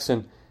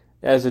Jackson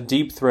as a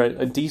deep threat,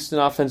 a decent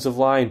offensive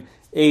line,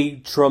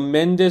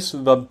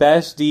 the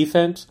best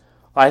defense.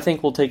 I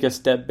think will take a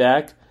step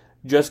back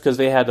just because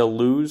they had to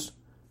lose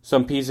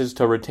some pieces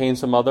to retain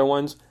some other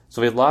ones.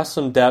 So they lost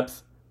some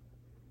depth.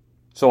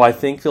 So I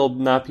think they'll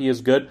not be as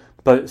good,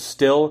 but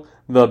still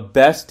the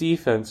best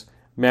defense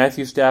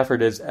Matthew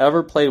Stafford has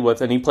ever played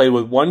with, and he played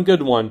with one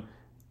good one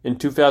in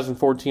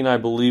 2014, I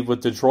believe,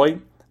 with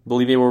Detroit. I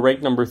believe they were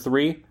ranked number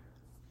 3.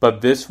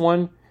 But this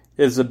one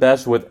is the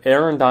best with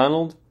Aaron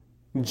Donald,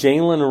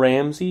 Jalen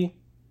Ramsey.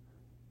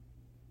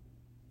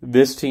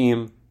 This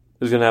team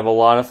is going to have a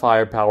lot of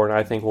firepower, and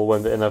I think will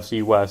win the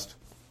NFC West.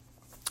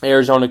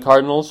 Arizona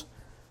Cardinals,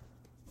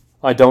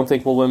 I don't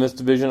think will win this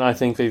division. I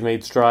think they've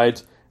made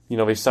strides.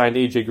 They signed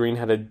A.J. Green,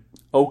 had an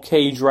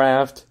okay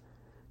draft.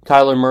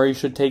 Kyler Murray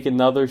should take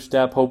another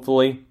step,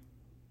 hopefully.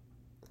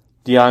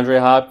 DeAndre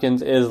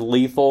Hopkins is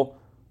lethal.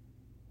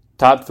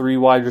 Top 3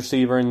 wide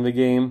receiver in the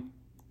game.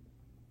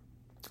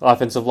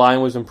 Offensive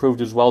line was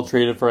improved as well,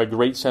 traded for a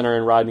great center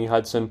in Rodney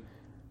Hudson.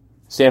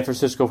 San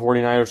Francisco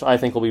 49ers, I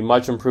think, will be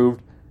much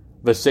improved.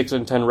 The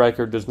 6-10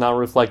 record does not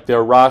reflect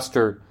their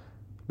roster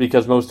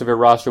because most of their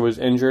roster was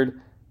injured,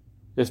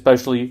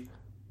 especially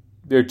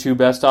their 2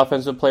 best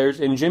offensive players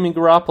in Jimmy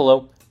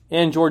Garoppolo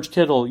and George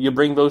Kittle. You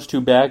bring those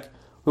 2 back,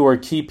 who are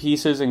key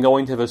pieces in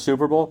going to the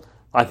Super Bowl,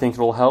 I think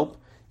it'll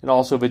help. And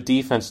also the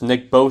defense,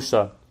 Nick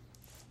Bosa,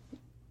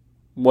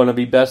 one of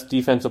the best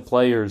defensive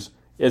players,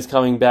 is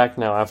coming back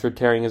now after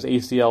tearing his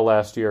ACL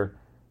last year.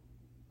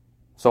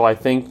 So I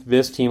think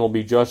this team will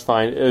be just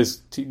fine.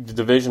 The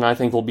division, I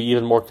think, will be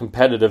even more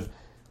competitive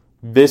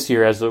this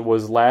year as it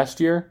was last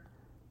year.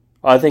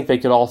 I think they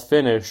could all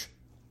finish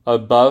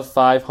above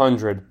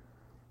 500,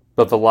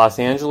 but the Los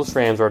Angeles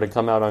Rams are to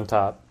come out on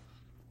top.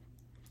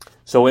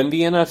 So in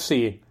the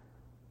NFC,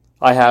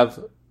 I have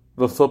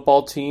the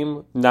football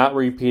team not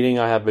repeating.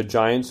 I have the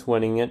Giants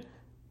winning it.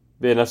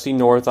 The NFC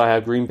North, I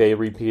have Green Bay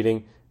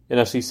repeating.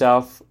 NFC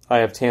South, I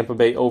have Tampa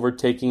Bay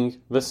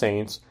overtaking the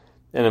Saints.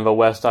 And in the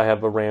West, I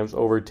have the Rams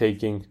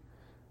overtaking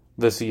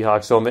the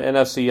Seahawks. So in the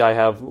NFC, I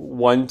have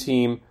 1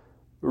 team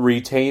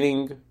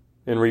retaining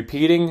and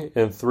repeating,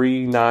 and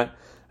 3 not.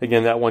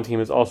 Again, that 1 team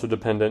is also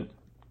dependent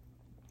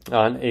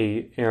on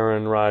a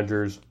Aaron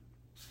Rodgers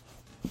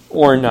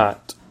or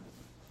not.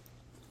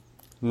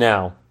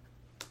 Now,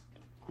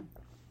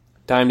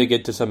 time to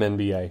get to some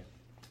NBA.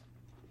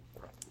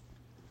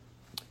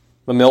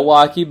 The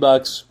Milwaukee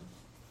Bucks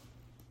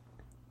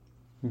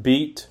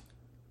beat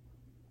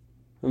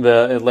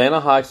the Atlanta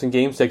Hawks in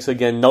Game 6.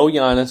 Again, no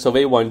Giannis, so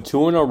they won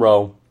 2 in a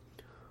row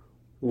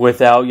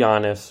without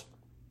Giannis.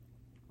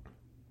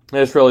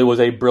 This really was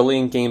a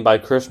brilliant game by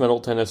Chris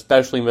Middleton,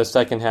 especially in the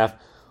second half,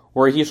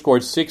 where he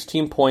scored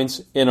 16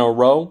 points in a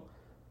row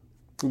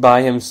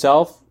by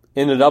himself.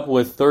 Ended up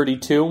with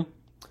 32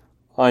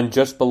 on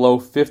just below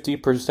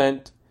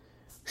 50%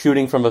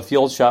 shooting from the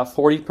field shot.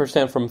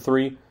 40% from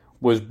 3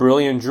 was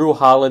brilliant. Drew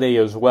Holiday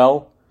as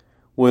well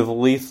with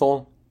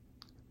lethal.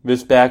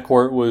 This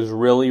backcourt was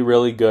really,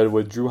 really good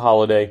with Drew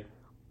Holiday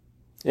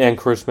and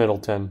Chris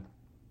Middleton.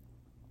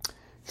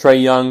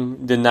 Trae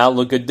Young did not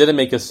look good. Didn't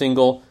make a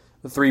single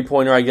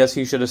three-pointer. I guess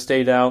he should have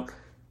stayed out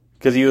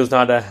because he was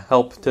not a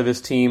help to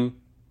this team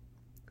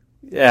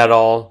at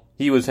all.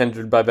 He was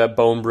hindered by that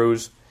bone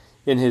bruise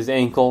in his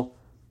ankle.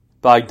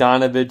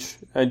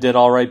 Bogdanovich did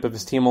all right, but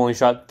his team only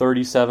shot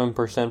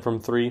 37% from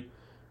 3,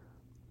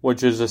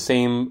 which is the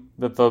same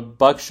that the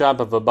Bucks shot,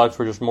 but the Bucks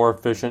were just more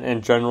efficient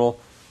in general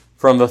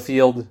from the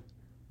field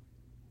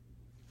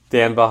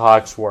than the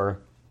Hawks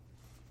were.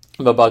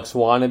 The Bucks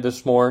wanted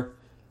this more.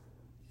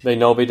 They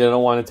know they didn't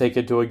want to take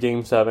it to a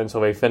Game 7, so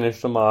they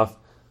finished them off.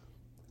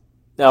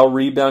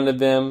 Out-rebounded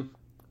them,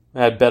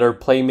 had better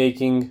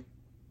playmaking,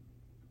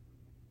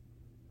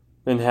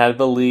 and had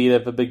the lead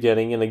at the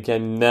beginning, and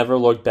again, never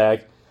looked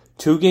back.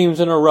 2 games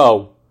in a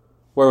row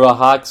where the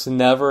Hawks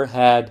never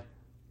had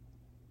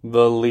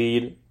the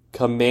lead,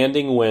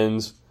 commanding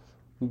wins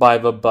by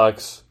the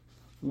Bucks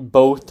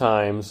both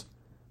times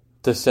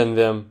to send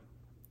them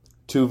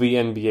to the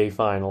NBA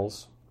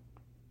Finals.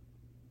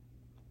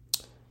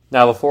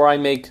 Now, before I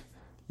make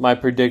my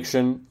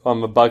prediction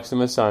on the Bucks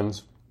and the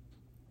Suns,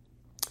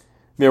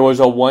 there was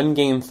a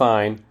 1-game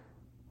fine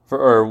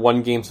or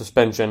 1-game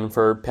suspension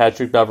for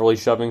Patrick Beverley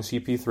shoving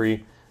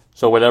CP3.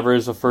 So whatever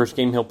is the first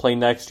game he'll play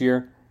next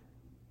year,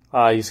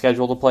 he's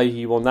scheduled to play.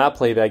 He will not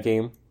play that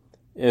game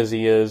as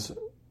he is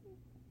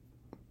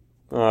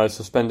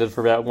suspended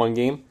for that 1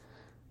 game.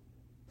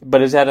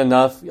 But is that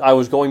enough? I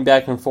was going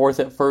back and forth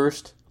at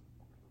first.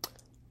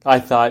 I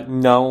thought,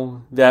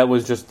 no, that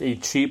was just a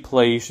cheap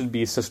play. He should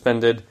be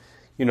suspended,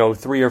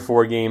 3 or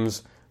 4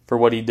 games for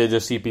what he did to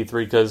CP3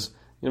 because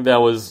that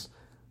was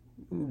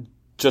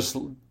just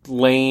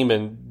lame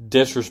and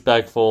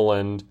disrespectful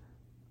and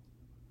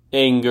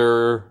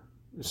anger.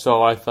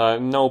 So I thought,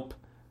 nope,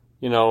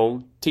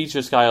 teach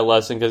this guy a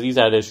lesson because he's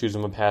had issues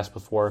in the past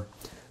before.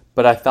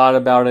 But I thought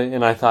about it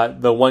and I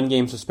thought the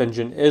 1-game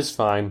suspension is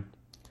fine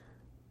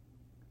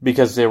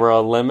because they were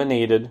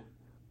eliminated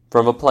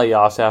from the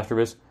playoffs after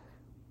this.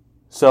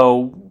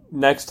 So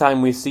next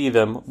time we see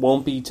them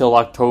won't be till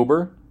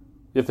October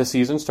if the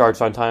season starts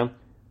on time.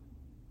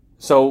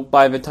 So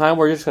by the time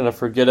we're just going to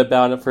forget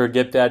about it,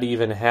 forget that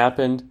even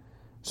happened.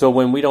 So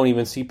when we don't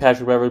even see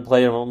Patrick Beverley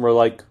play, and we're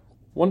like,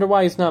 wonder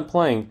why he's not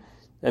playing.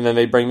 And then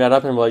they bring that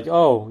up and we're like,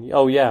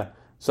 oh yeah.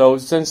 So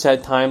since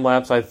that time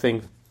lapse, I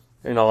think,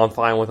 I'm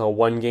fine with a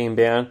 1-game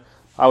ban.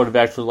 I would have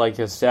actually liked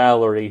his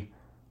salary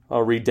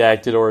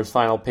redacted or his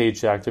final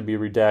paycheck to be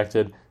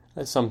redacted.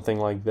 something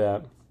like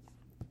that.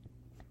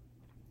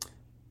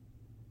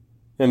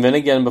 And then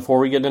again, before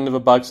we get into the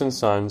Bucks and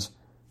Suns,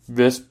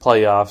 this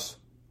playoffs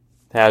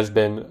has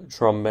been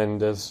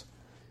tremendous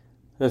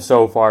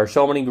so far.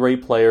 So many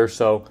great players.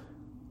 So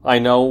I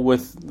know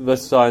with the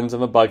Suns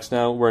and the Bucks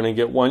now, we're going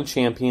to get one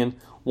champion,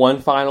 one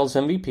Finals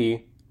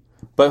MVP.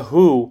 But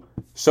who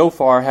so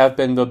far have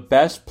been the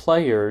best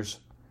players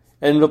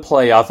in the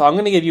playoffs? I'm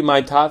going to give you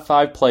my top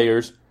 5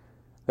 players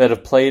that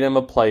have played in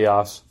the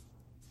playoffs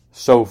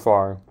so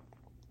far.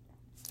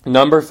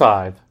 Number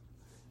 5,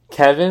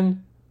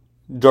 Kevin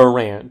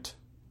Durant.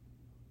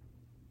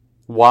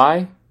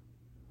 Why?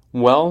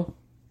 Well,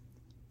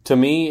 to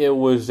me, it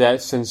was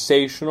that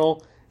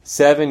sensational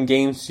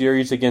 7-game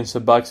series against the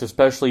Bucks,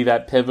 especially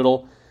that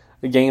pivotal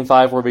Game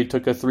 5 where they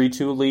took a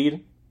 3-2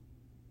 lead.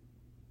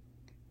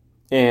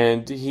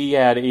 And he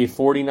had a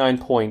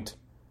 49-point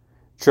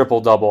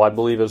triple-double. I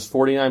believe it was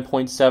 49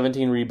 points,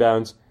 17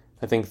 rebounds,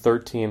 I think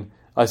 13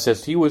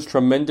 assists. He was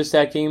tremendous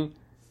that game.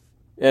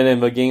 And in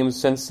the games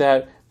since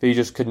that, they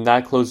just could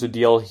not close the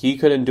deal. He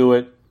couldn't do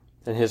it,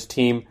 and his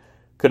team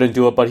couldn't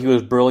do it, but he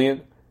was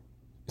brilliant.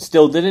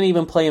 Still didn't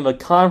even play in the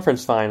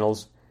conference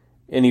finals,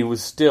 and he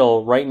was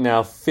still, right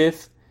now,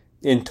 5th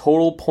in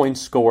total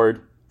points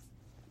scored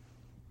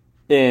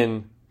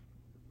in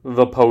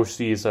the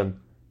postseason.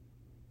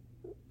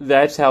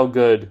 That's how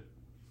good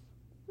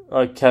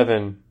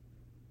Kevin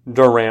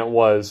Durant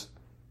was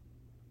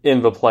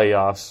in the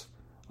playoffs.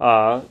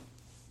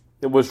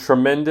 It was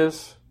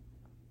tremendous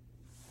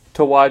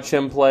to watch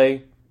him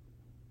play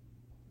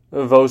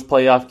those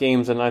playoff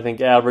games, and I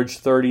think averaged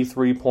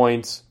 33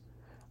 points.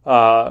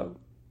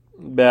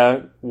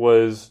 That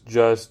was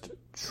just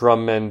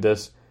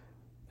tremendous.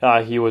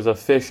 He was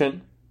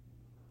efficient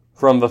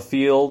from the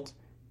field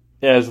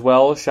as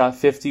well. Shot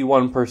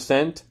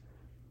 51%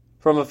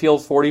 from the field,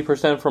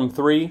 40% from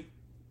 3.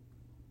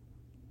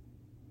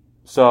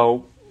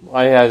 So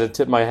I had to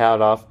tip my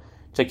hat off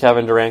to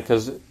Kevin Durant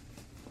because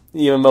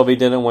even though they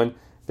didn't win,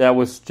 that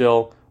was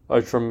still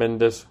a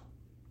tremendous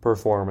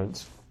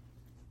performance.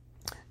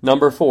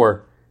 Number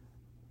 4,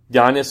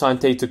 Giannis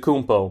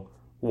Antetokounmpo.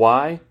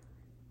 Why?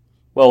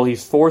 Well,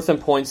 he's 4th in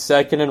points,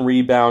 2nd in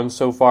rebounds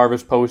so far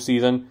this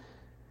postseason.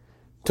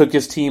 Took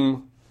his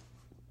team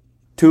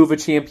to the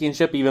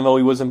championship, even though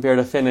he wasn't there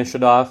to finish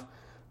it off.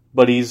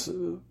 But he's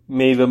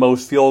made the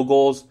most field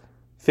goals,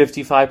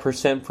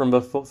 55% from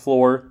the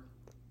floor.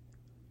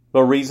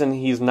 The reason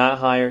he's not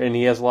higher, and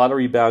he has a lot of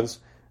rebounds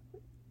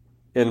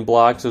and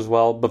blocks as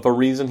well, but the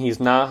reason he's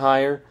not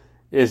higher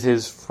is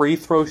his free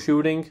throw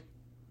shooting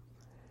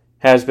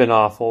has been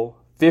awful.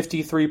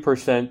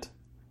 53%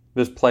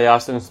 this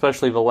playoffs, and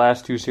especially the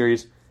last 2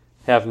 series,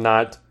 have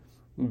not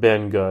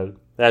been good.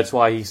 That's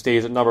why he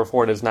stays at number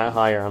 4 and is not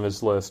higher on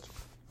his list.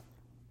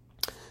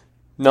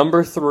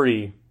 Number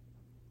 3,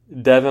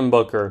 Devin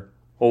Booker.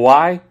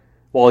 Why?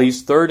 Well,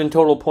 he's 3rd in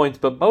total points,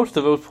 but most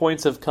of those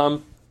points have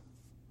come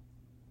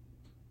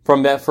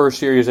from that first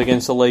series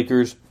against the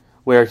Lakers,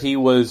 where he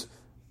was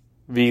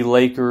the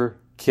Laker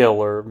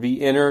killer.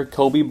 The inner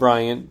Kobe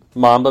Bryant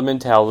Mamba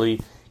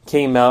mentality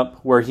came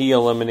up where he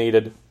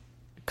eliminated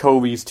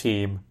Kobe's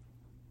team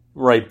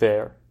right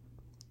there.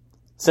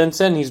 Since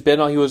then,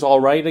 he was all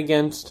right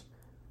against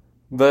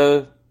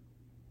the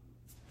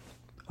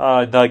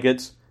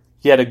Nuggets.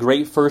 He had a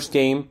great first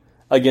game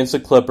against the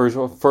Clippers,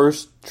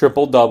 first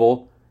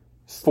triple-double,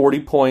 40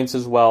 points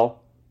as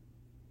well.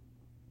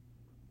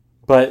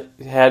 But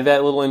had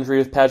that little injury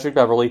with Patrick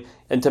Beverley,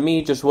 and to me,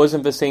 it just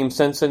wasn't the same.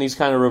 Since then, he's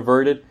kind of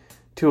reverted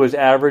to his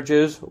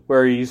averages,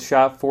 where he's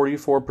shot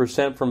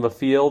 44% from the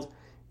field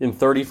and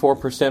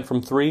 34%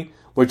 from 3,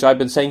 which I've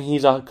been saying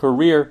he's a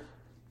career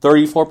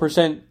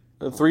 34%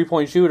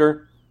 three-point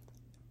shooter.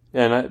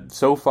 And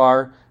so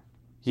far,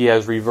 he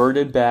has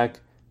reverted back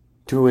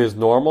to his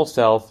normal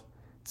self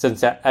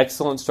since that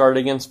excellent start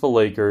against the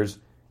Lakers.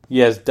 He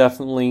has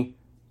definitely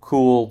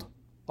cooled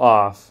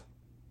off.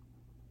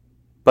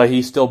 But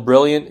he's still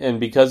brilliant, and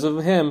because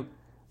of him,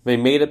 they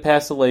made it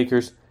past the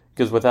Lakers,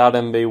 because without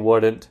him, they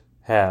wouldn't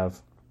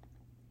have.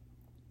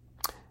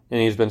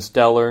 And he's been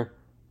stellar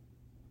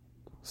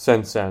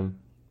since then.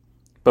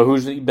 But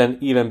who's been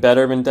even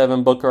better than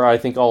Devin Booker, I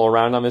think, all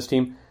around on this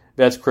team?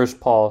 That's Chris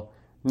Paul.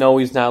 No,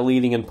 he's not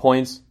leading in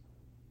points.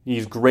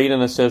 He's great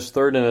in assists,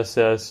 3rd in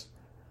assists.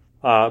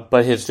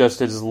 But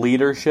his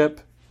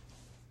leadership,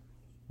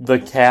 the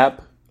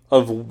cap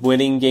of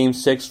winning Game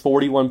 6,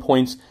 41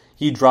 points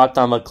he dropped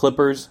on the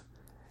Clippers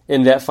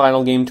in that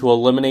final game to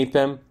eliminate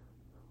them,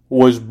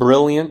 was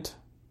brilliant.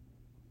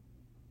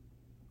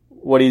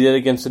 What he did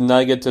against the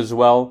Nuggets as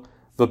well,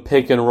 the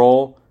pick and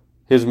roll,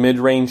 his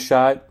mid-range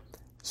shot,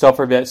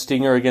 suffered that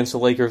stinger against the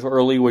Lakers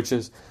early, which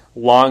is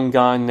long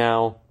gone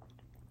now.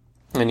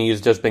 And he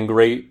has just been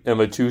great in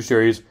the 2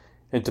 series,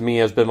 and to me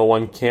has been the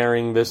one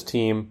carrying this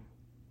team,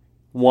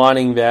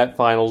 wanting that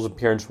finals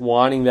appearance,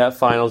 wanting that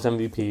finals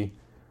MVP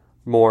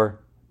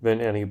more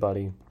than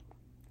anybody.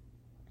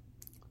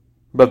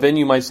 But then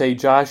you might say,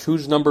 Josh,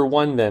 who's number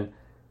 1 then?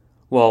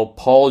 Well,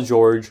 Paul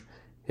George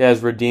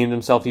has redeemed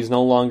himself. He's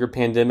no longer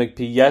pandemic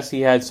P. Yes,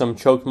 he had some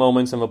choke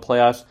moments in the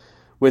playoffs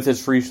with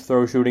his free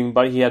throw shooting,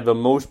 but he had the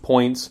most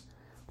points,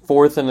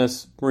 4th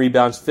in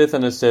rebounds, 5th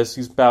in assists.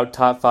 He's about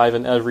top 5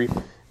 in every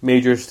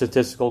major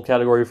statistical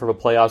category for the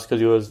playoffs because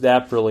he was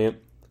that brilliant.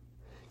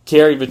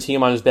 Carried the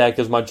team on his back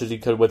as much as he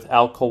could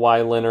without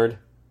Kawhi Leonard.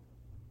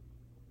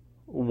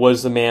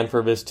 Was the man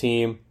for this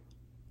team.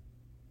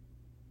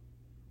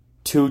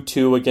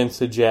 2-2 against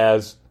the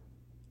Jazz.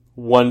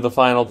 Won the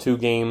final 2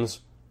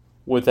 games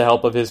with the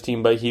help of his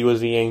team, but he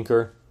was the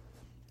anchor.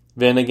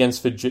 Then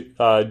against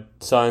the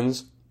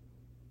Suns,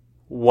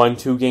 won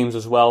 2 games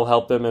as well,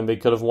 helped them, and they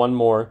could have won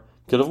more.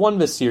 Could have won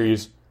this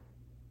series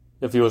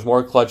if he was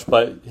more clutch,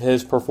 but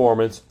his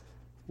performance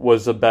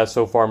was the best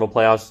so far in the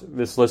playoffs.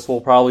 This list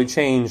will probably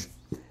change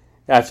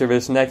after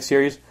this next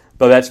series,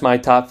 but that's my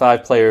top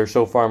 5 players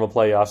so far in the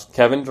playoffs.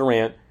 Kevin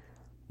Durant,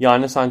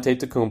 Giannis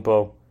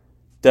Antetokounmpo,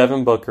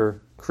 Devin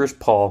Booker, Chris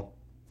Paul,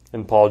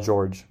 and Paul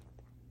George.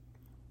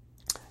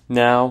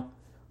 Now,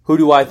 who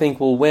do I think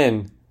will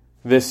win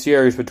this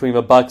series between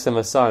the Bucks and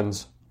the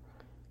Suns?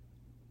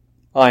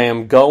 I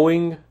am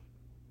going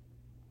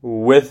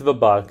with the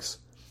Bucks.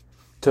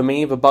 To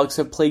me, the Bucks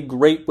have played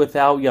great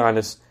without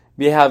Giannis.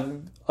 They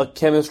have a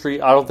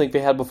chemistry I don't think they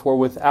had before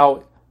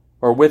without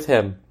or with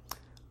him.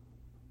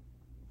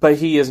 But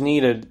he is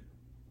needed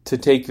to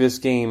take this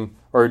game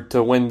or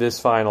to win this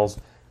finals.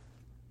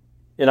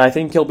 And I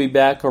think he'll be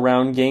back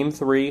around Game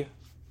 3,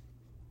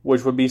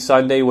 which would be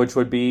Sunday, which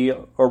would be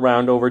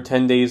around over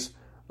 10 days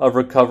of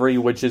recovery,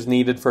 which is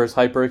needed for his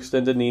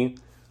hyperextended knee.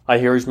 I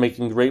hear he's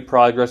making great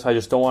progress. I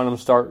just don't want him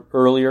to start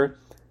earlier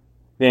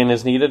than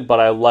is needed, but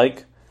I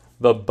like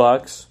the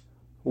Bucks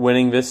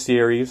winning this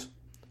series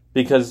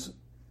because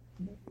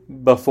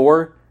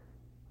before,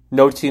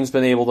 no team's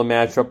been able to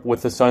match up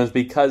with the Suns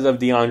because of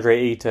DeAndre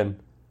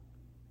Ayton.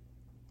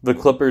 The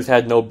Clippers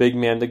had no big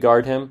man to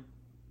guard him.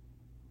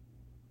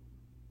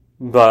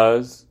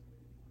 The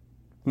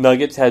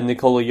Nuggets had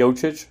Nikola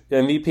Jokic,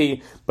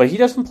 MVP, but he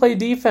doesn't play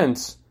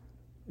defense.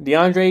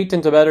 DeAndre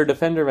Ayton's a better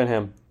defender than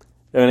him.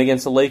 And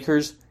against the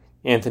Lakers,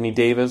 Anthony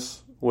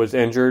Davis was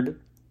injured,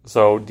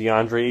 so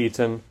DeAndre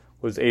Ayton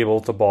was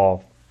able to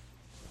ball.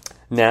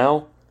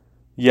 Now,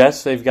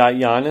 yes, they've got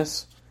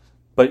Giannis,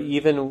 but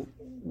even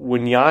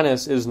when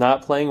Giannis is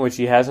not playing, which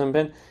he hasn't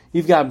been,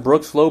 you've got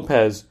Brooks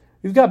Lopez,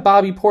 you've got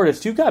Bobby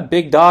Portis, you've got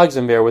big dogs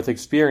in there with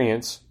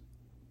experience.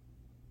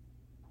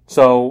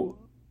 So,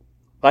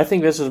 I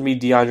think this is going to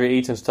be DeAndre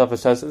Ayton's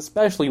toughest test,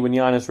 especially when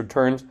Giannis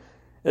returns.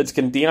 It's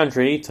can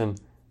DeAndre Ayton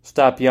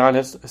stop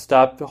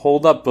Giannis,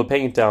 hold up the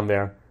paint down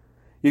there.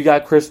 You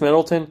got Chris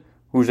Middleton,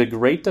 who's a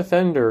great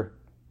defender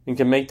and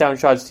can make down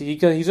shots. He's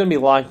going to be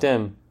locked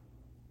in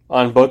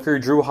on Booker.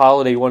 Jrue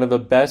Holiday, one of the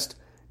best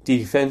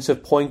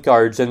defensive point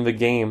guards in the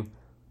game,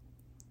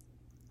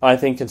 I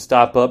think can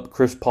stop up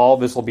Chris Paul.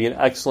 This will be an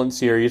excellent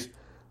series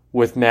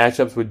with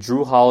matchups with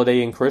Jrue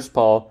Holiday and Chris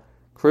Paul,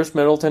 Chris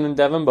Middleton and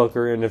Devin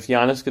Booker, and if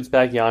Giannis gets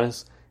back,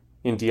 Giannis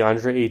and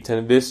DeAndre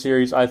Ayton. This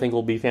series I think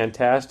will be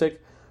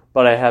fantastic,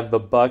 but I have the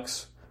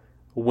Bucks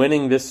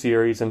winning this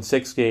series in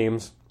 6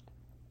 games,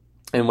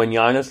 and when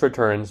Giannis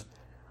returns,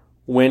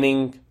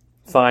 winning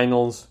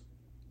Finals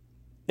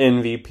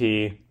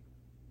MVP.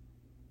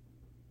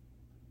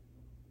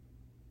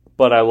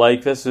 But I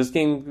like this.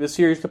 This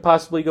series could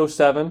possibly go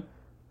 7,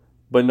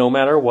 but no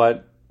matter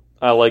what,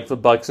 I like the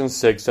Bucks in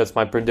 6. That's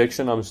my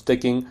prediction. I'm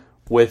sticking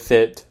with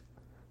it.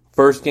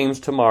 First game's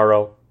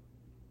tomorrow.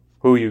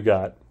 Who you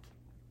got?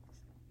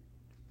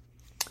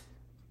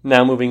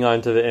 Now moving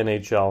on to the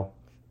NHL.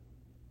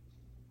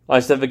 I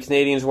said the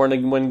Canadiens were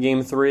going to win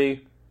Game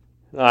 3.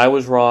 I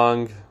was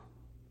wrong.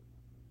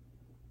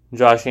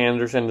 Josh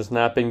Anderson has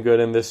not been good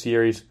in this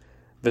series.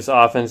 This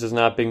offense has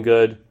not been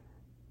good.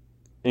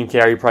 And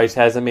Carey Price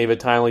hasn't made the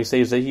timely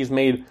saves that he's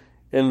made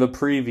in the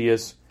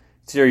previous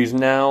series.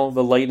 Now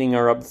the Lightning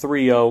are up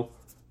 3-0.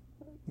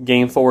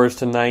 Game 4 is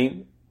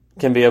tonight.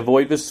 Can they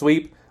avoid the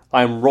sweep?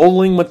 I'm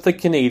rolling with the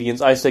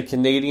Canadiens. I said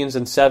Canadiens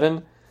in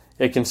 7.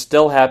 It can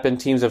still happen.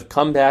 Teams have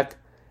come back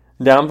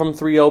down from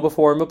 3-0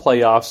 before in the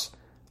playoffs.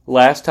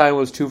 Last time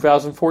was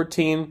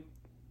 2014.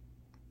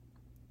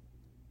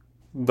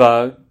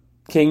 The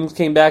Kings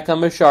came back on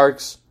the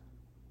Sharks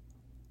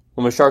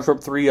when the Sharks were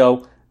up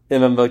 3-0.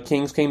 And then the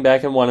Kings came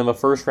back and won in the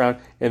first round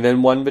and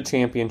then won the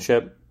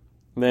championship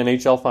in the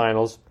NHL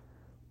Finals.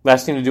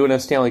 Last team to do it in a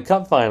Stanley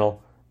Cup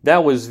Final.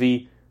 That was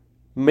the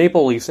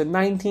Maple Leafs in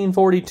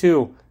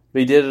 1942.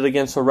 They did it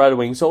against the Red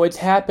Wings. So it's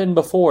happened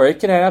before. It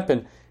can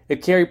happen.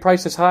 If Carey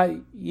Price is hot,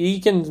 he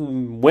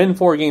can win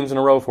 4 games in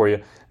a row for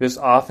you. This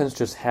offense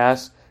just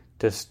has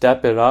to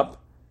step it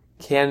up.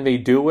 Can they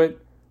do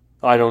it?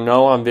 I don't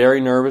know. I'm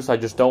very nervous. I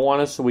just don't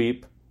want to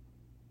sweep.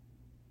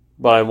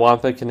 But I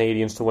want the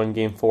Canadiens to win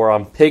Game 4.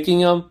 I'm picking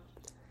them,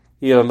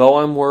 even though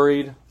I'm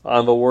worried.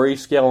 On the worry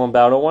scale, I'm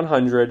about a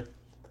 100.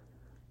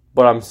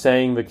 But I'm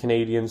saying the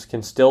Canadiens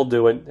can still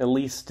do it, at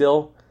least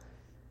still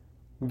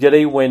get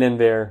a win in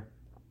there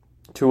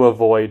to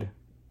avoid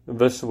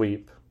the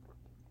sweep.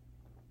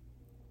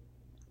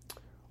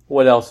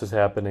 What else is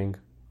happening?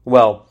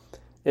 Well,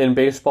 in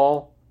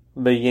baseball,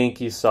 the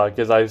Yankees suck.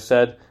 As I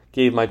said,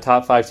 gave my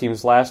top 5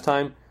 teams last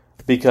time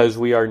because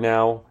we are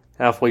now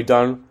halfway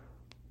done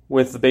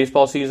with the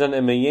baseball season,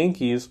 and the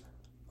Yankees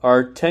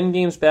are 10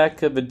 games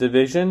back of the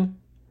division,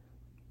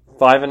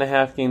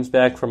 5.5 games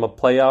back from a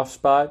playoff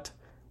spot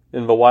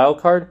in the wild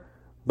card,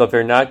 but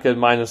they're not good,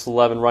 minus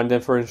 11 run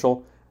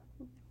differential.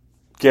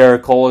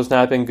 Garrett Cole has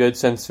not been good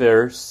since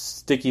their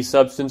sticky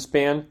substance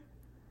ban.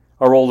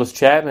 Aroldis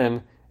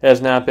Chapman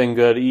has not been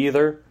good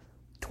either.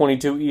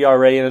 22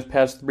 ERA in his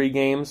past 3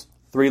 games,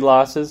 3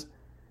 losses.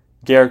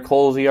 Garrett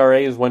Cole's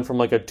ERA has went from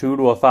like a 2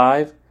 to a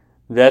 5.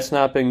 That's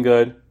not been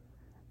good.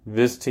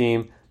 This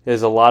team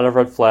has a lot of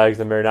red flags,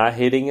 and they're not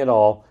hitting at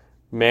all.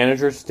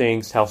 Manager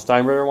stinks. Hal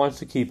Steinbrenner wants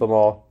to keep them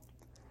all.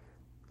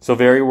 So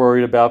very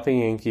worried about the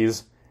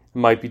Yankees. It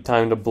might be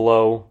time to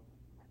blow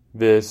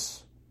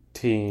this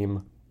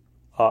team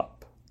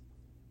up.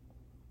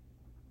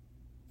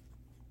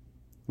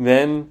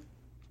 Then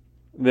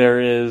there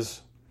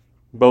is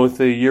both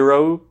the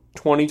Euro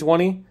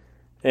 2020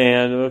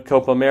 and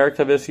Copa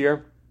America this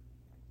year.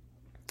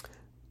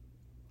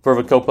 For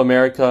the Copa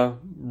America,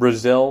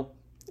 Brazil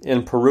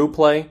and Peru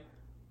play.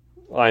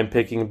 I'm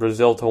picking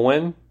Brazil to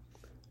win.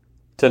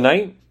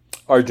 Tonight,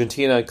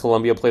 Argentina and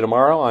Colombia play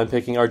tomorrow. I'm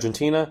picking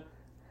Argentina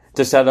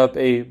to set up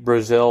a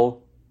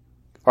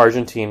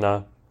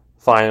Brazil-Argentina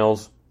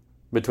finals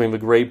between the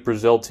great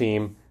Brazil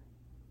team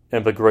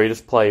and the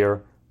greatest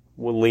player,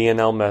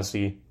 Lionel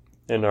Messi,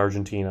 in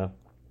Argentina.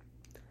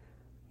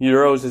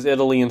 Euros is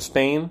Italy and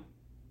Spain.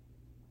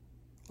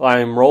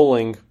 I'm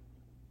rolling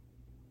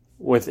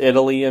with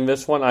Italy in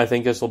this one. I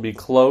think this will be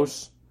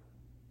close.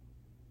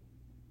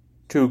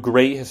 2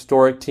 great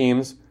historic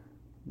teams,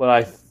 but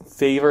I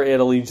favor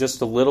Italy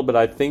just a little bit.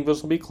 I think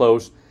this will be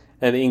close.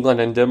 And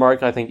England and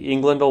Denmark, I think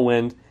England will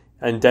win,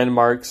 and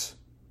Denmark's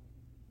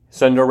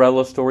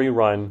Cinderella story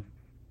run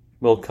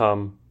will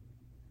come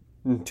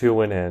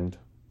to an end.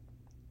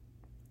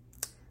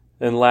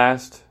 And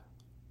last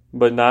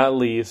but not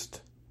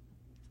least,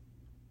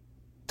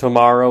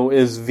 tomorrow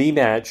is the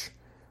match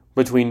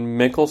between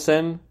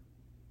Mickelson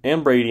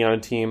and Brady on a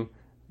team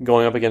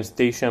going up against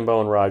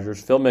DeChambeau and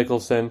Rogers. Phil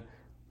Mickelson,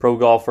 pro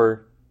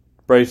golfer,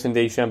 Bryson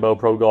DeChambeau,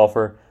 pro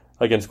golfer,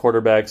 against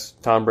quarterbacks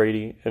Tom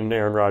Brady and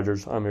Aaron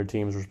Rodgers on their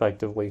teams,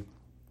 respectively.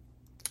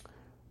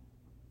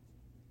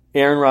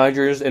 Aaron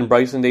Rodgers and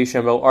Bryson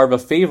DeChambeau are the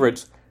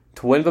favorites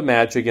to win the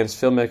match against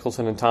Phil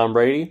Mickelson and Tom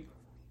Brady,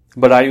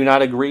 but I do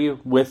not agree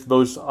with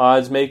those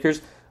odds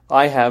makers.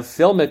 I have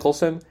Phil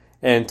Mickelson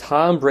and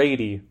Tom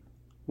Brady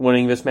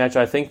winning this match.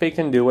 I think they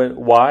can do it.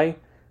 Why?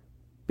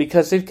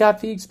 Because they've got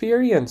the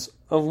experience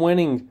of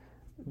winning.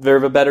 They're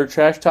the better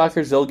trash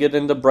talkers. They'll get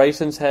into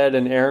Bryson's head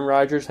and Aaron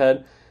Rodgers'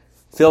 head.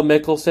 Phil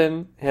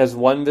Mickelson has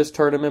won this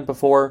tournament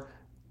before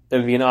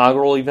in the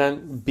inaugural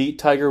event, beat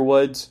Tiger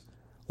Woods,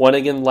 won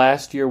again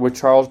last year with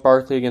Charles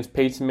Barkley against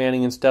Peyton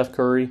Manning and Steph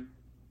Curry.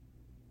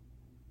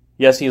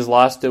 Yes, he's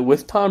lost it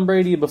with Tom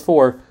Brady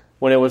before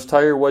when it was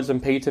Tiger Woods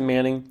and Peyton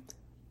Manning.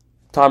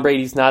 Tom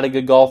Brady's not a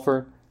good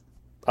golfer.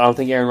 I don't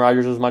think Aaron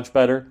Rodgers is much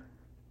better.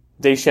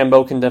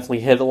 DeChambeau can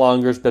definitely hit it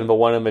longer. It's been the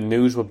one in the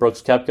news with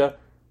Brooks Koepka.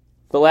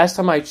 The last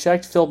time I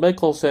checked, Phil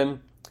Mickelson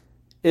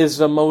is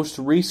the most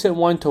recent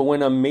one to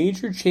win a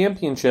major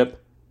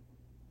championship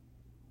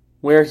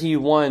where he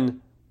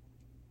won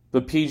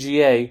the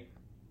PGA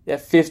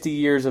at 50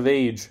 years of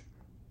age.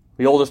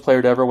 The oldest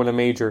player to ever win a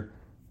major.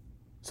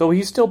 So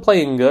he's still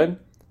playing good.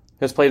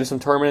 Has played in some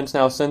tournaments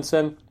now since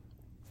then.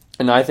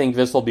 And I think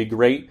this will be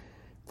great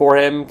for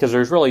him because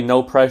there's really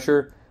no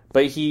pressure.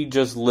 But he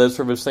just lives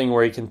for this thing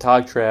where he can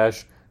talk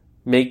trash,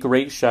 make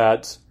great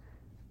shots.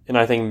 And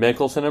I think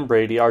Mickelson and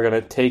Brady are going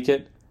to take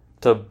it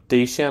to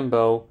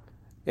DeChambeau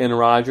and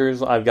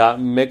Rodgers. I've got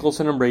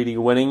Mickelson and Brady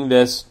winning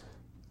this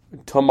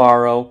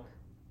tomorrow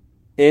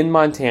in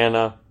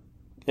Montana,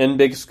 in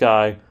Big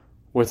Sky,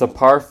 with a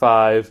par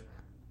 5,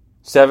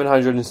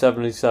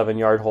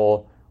 777-yard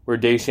hole where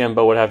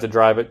DeChambeau would have to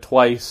drive it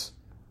twice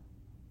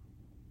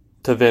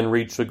to then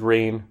reach the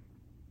green.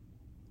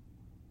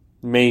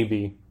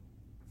 Maybe.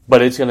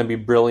 But it's going to be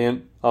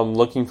brilliant. I'm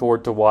looking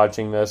forward to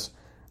watching this.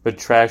 The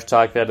trash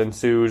talk that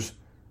ensues.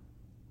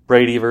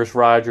 Brady versus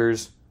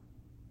Rodgers.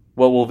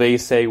 What will they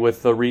say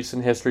with the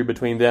recent history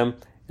between them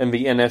and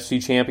the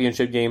NFC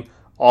Championship game?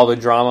 All the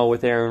drama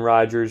with Aaron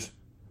Rodgers,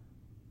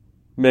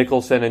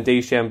 Mickelson, and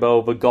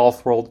DeChambeau, the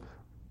golf world.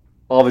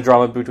 All the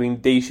drama between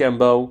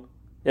DeChambeau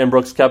and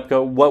Brooks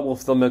Koepka. What will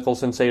Phil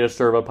Mickelson say to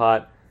stir the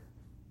pot?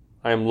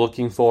 I am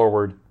looking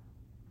forward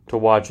to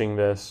watching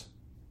this.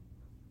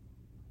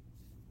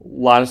 A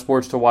lot of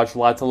sports to watch, a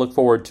lot to look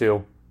forward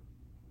to.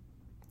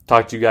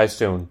 Talk to you guys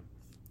soon.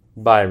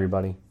 Bye,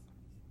 everybody.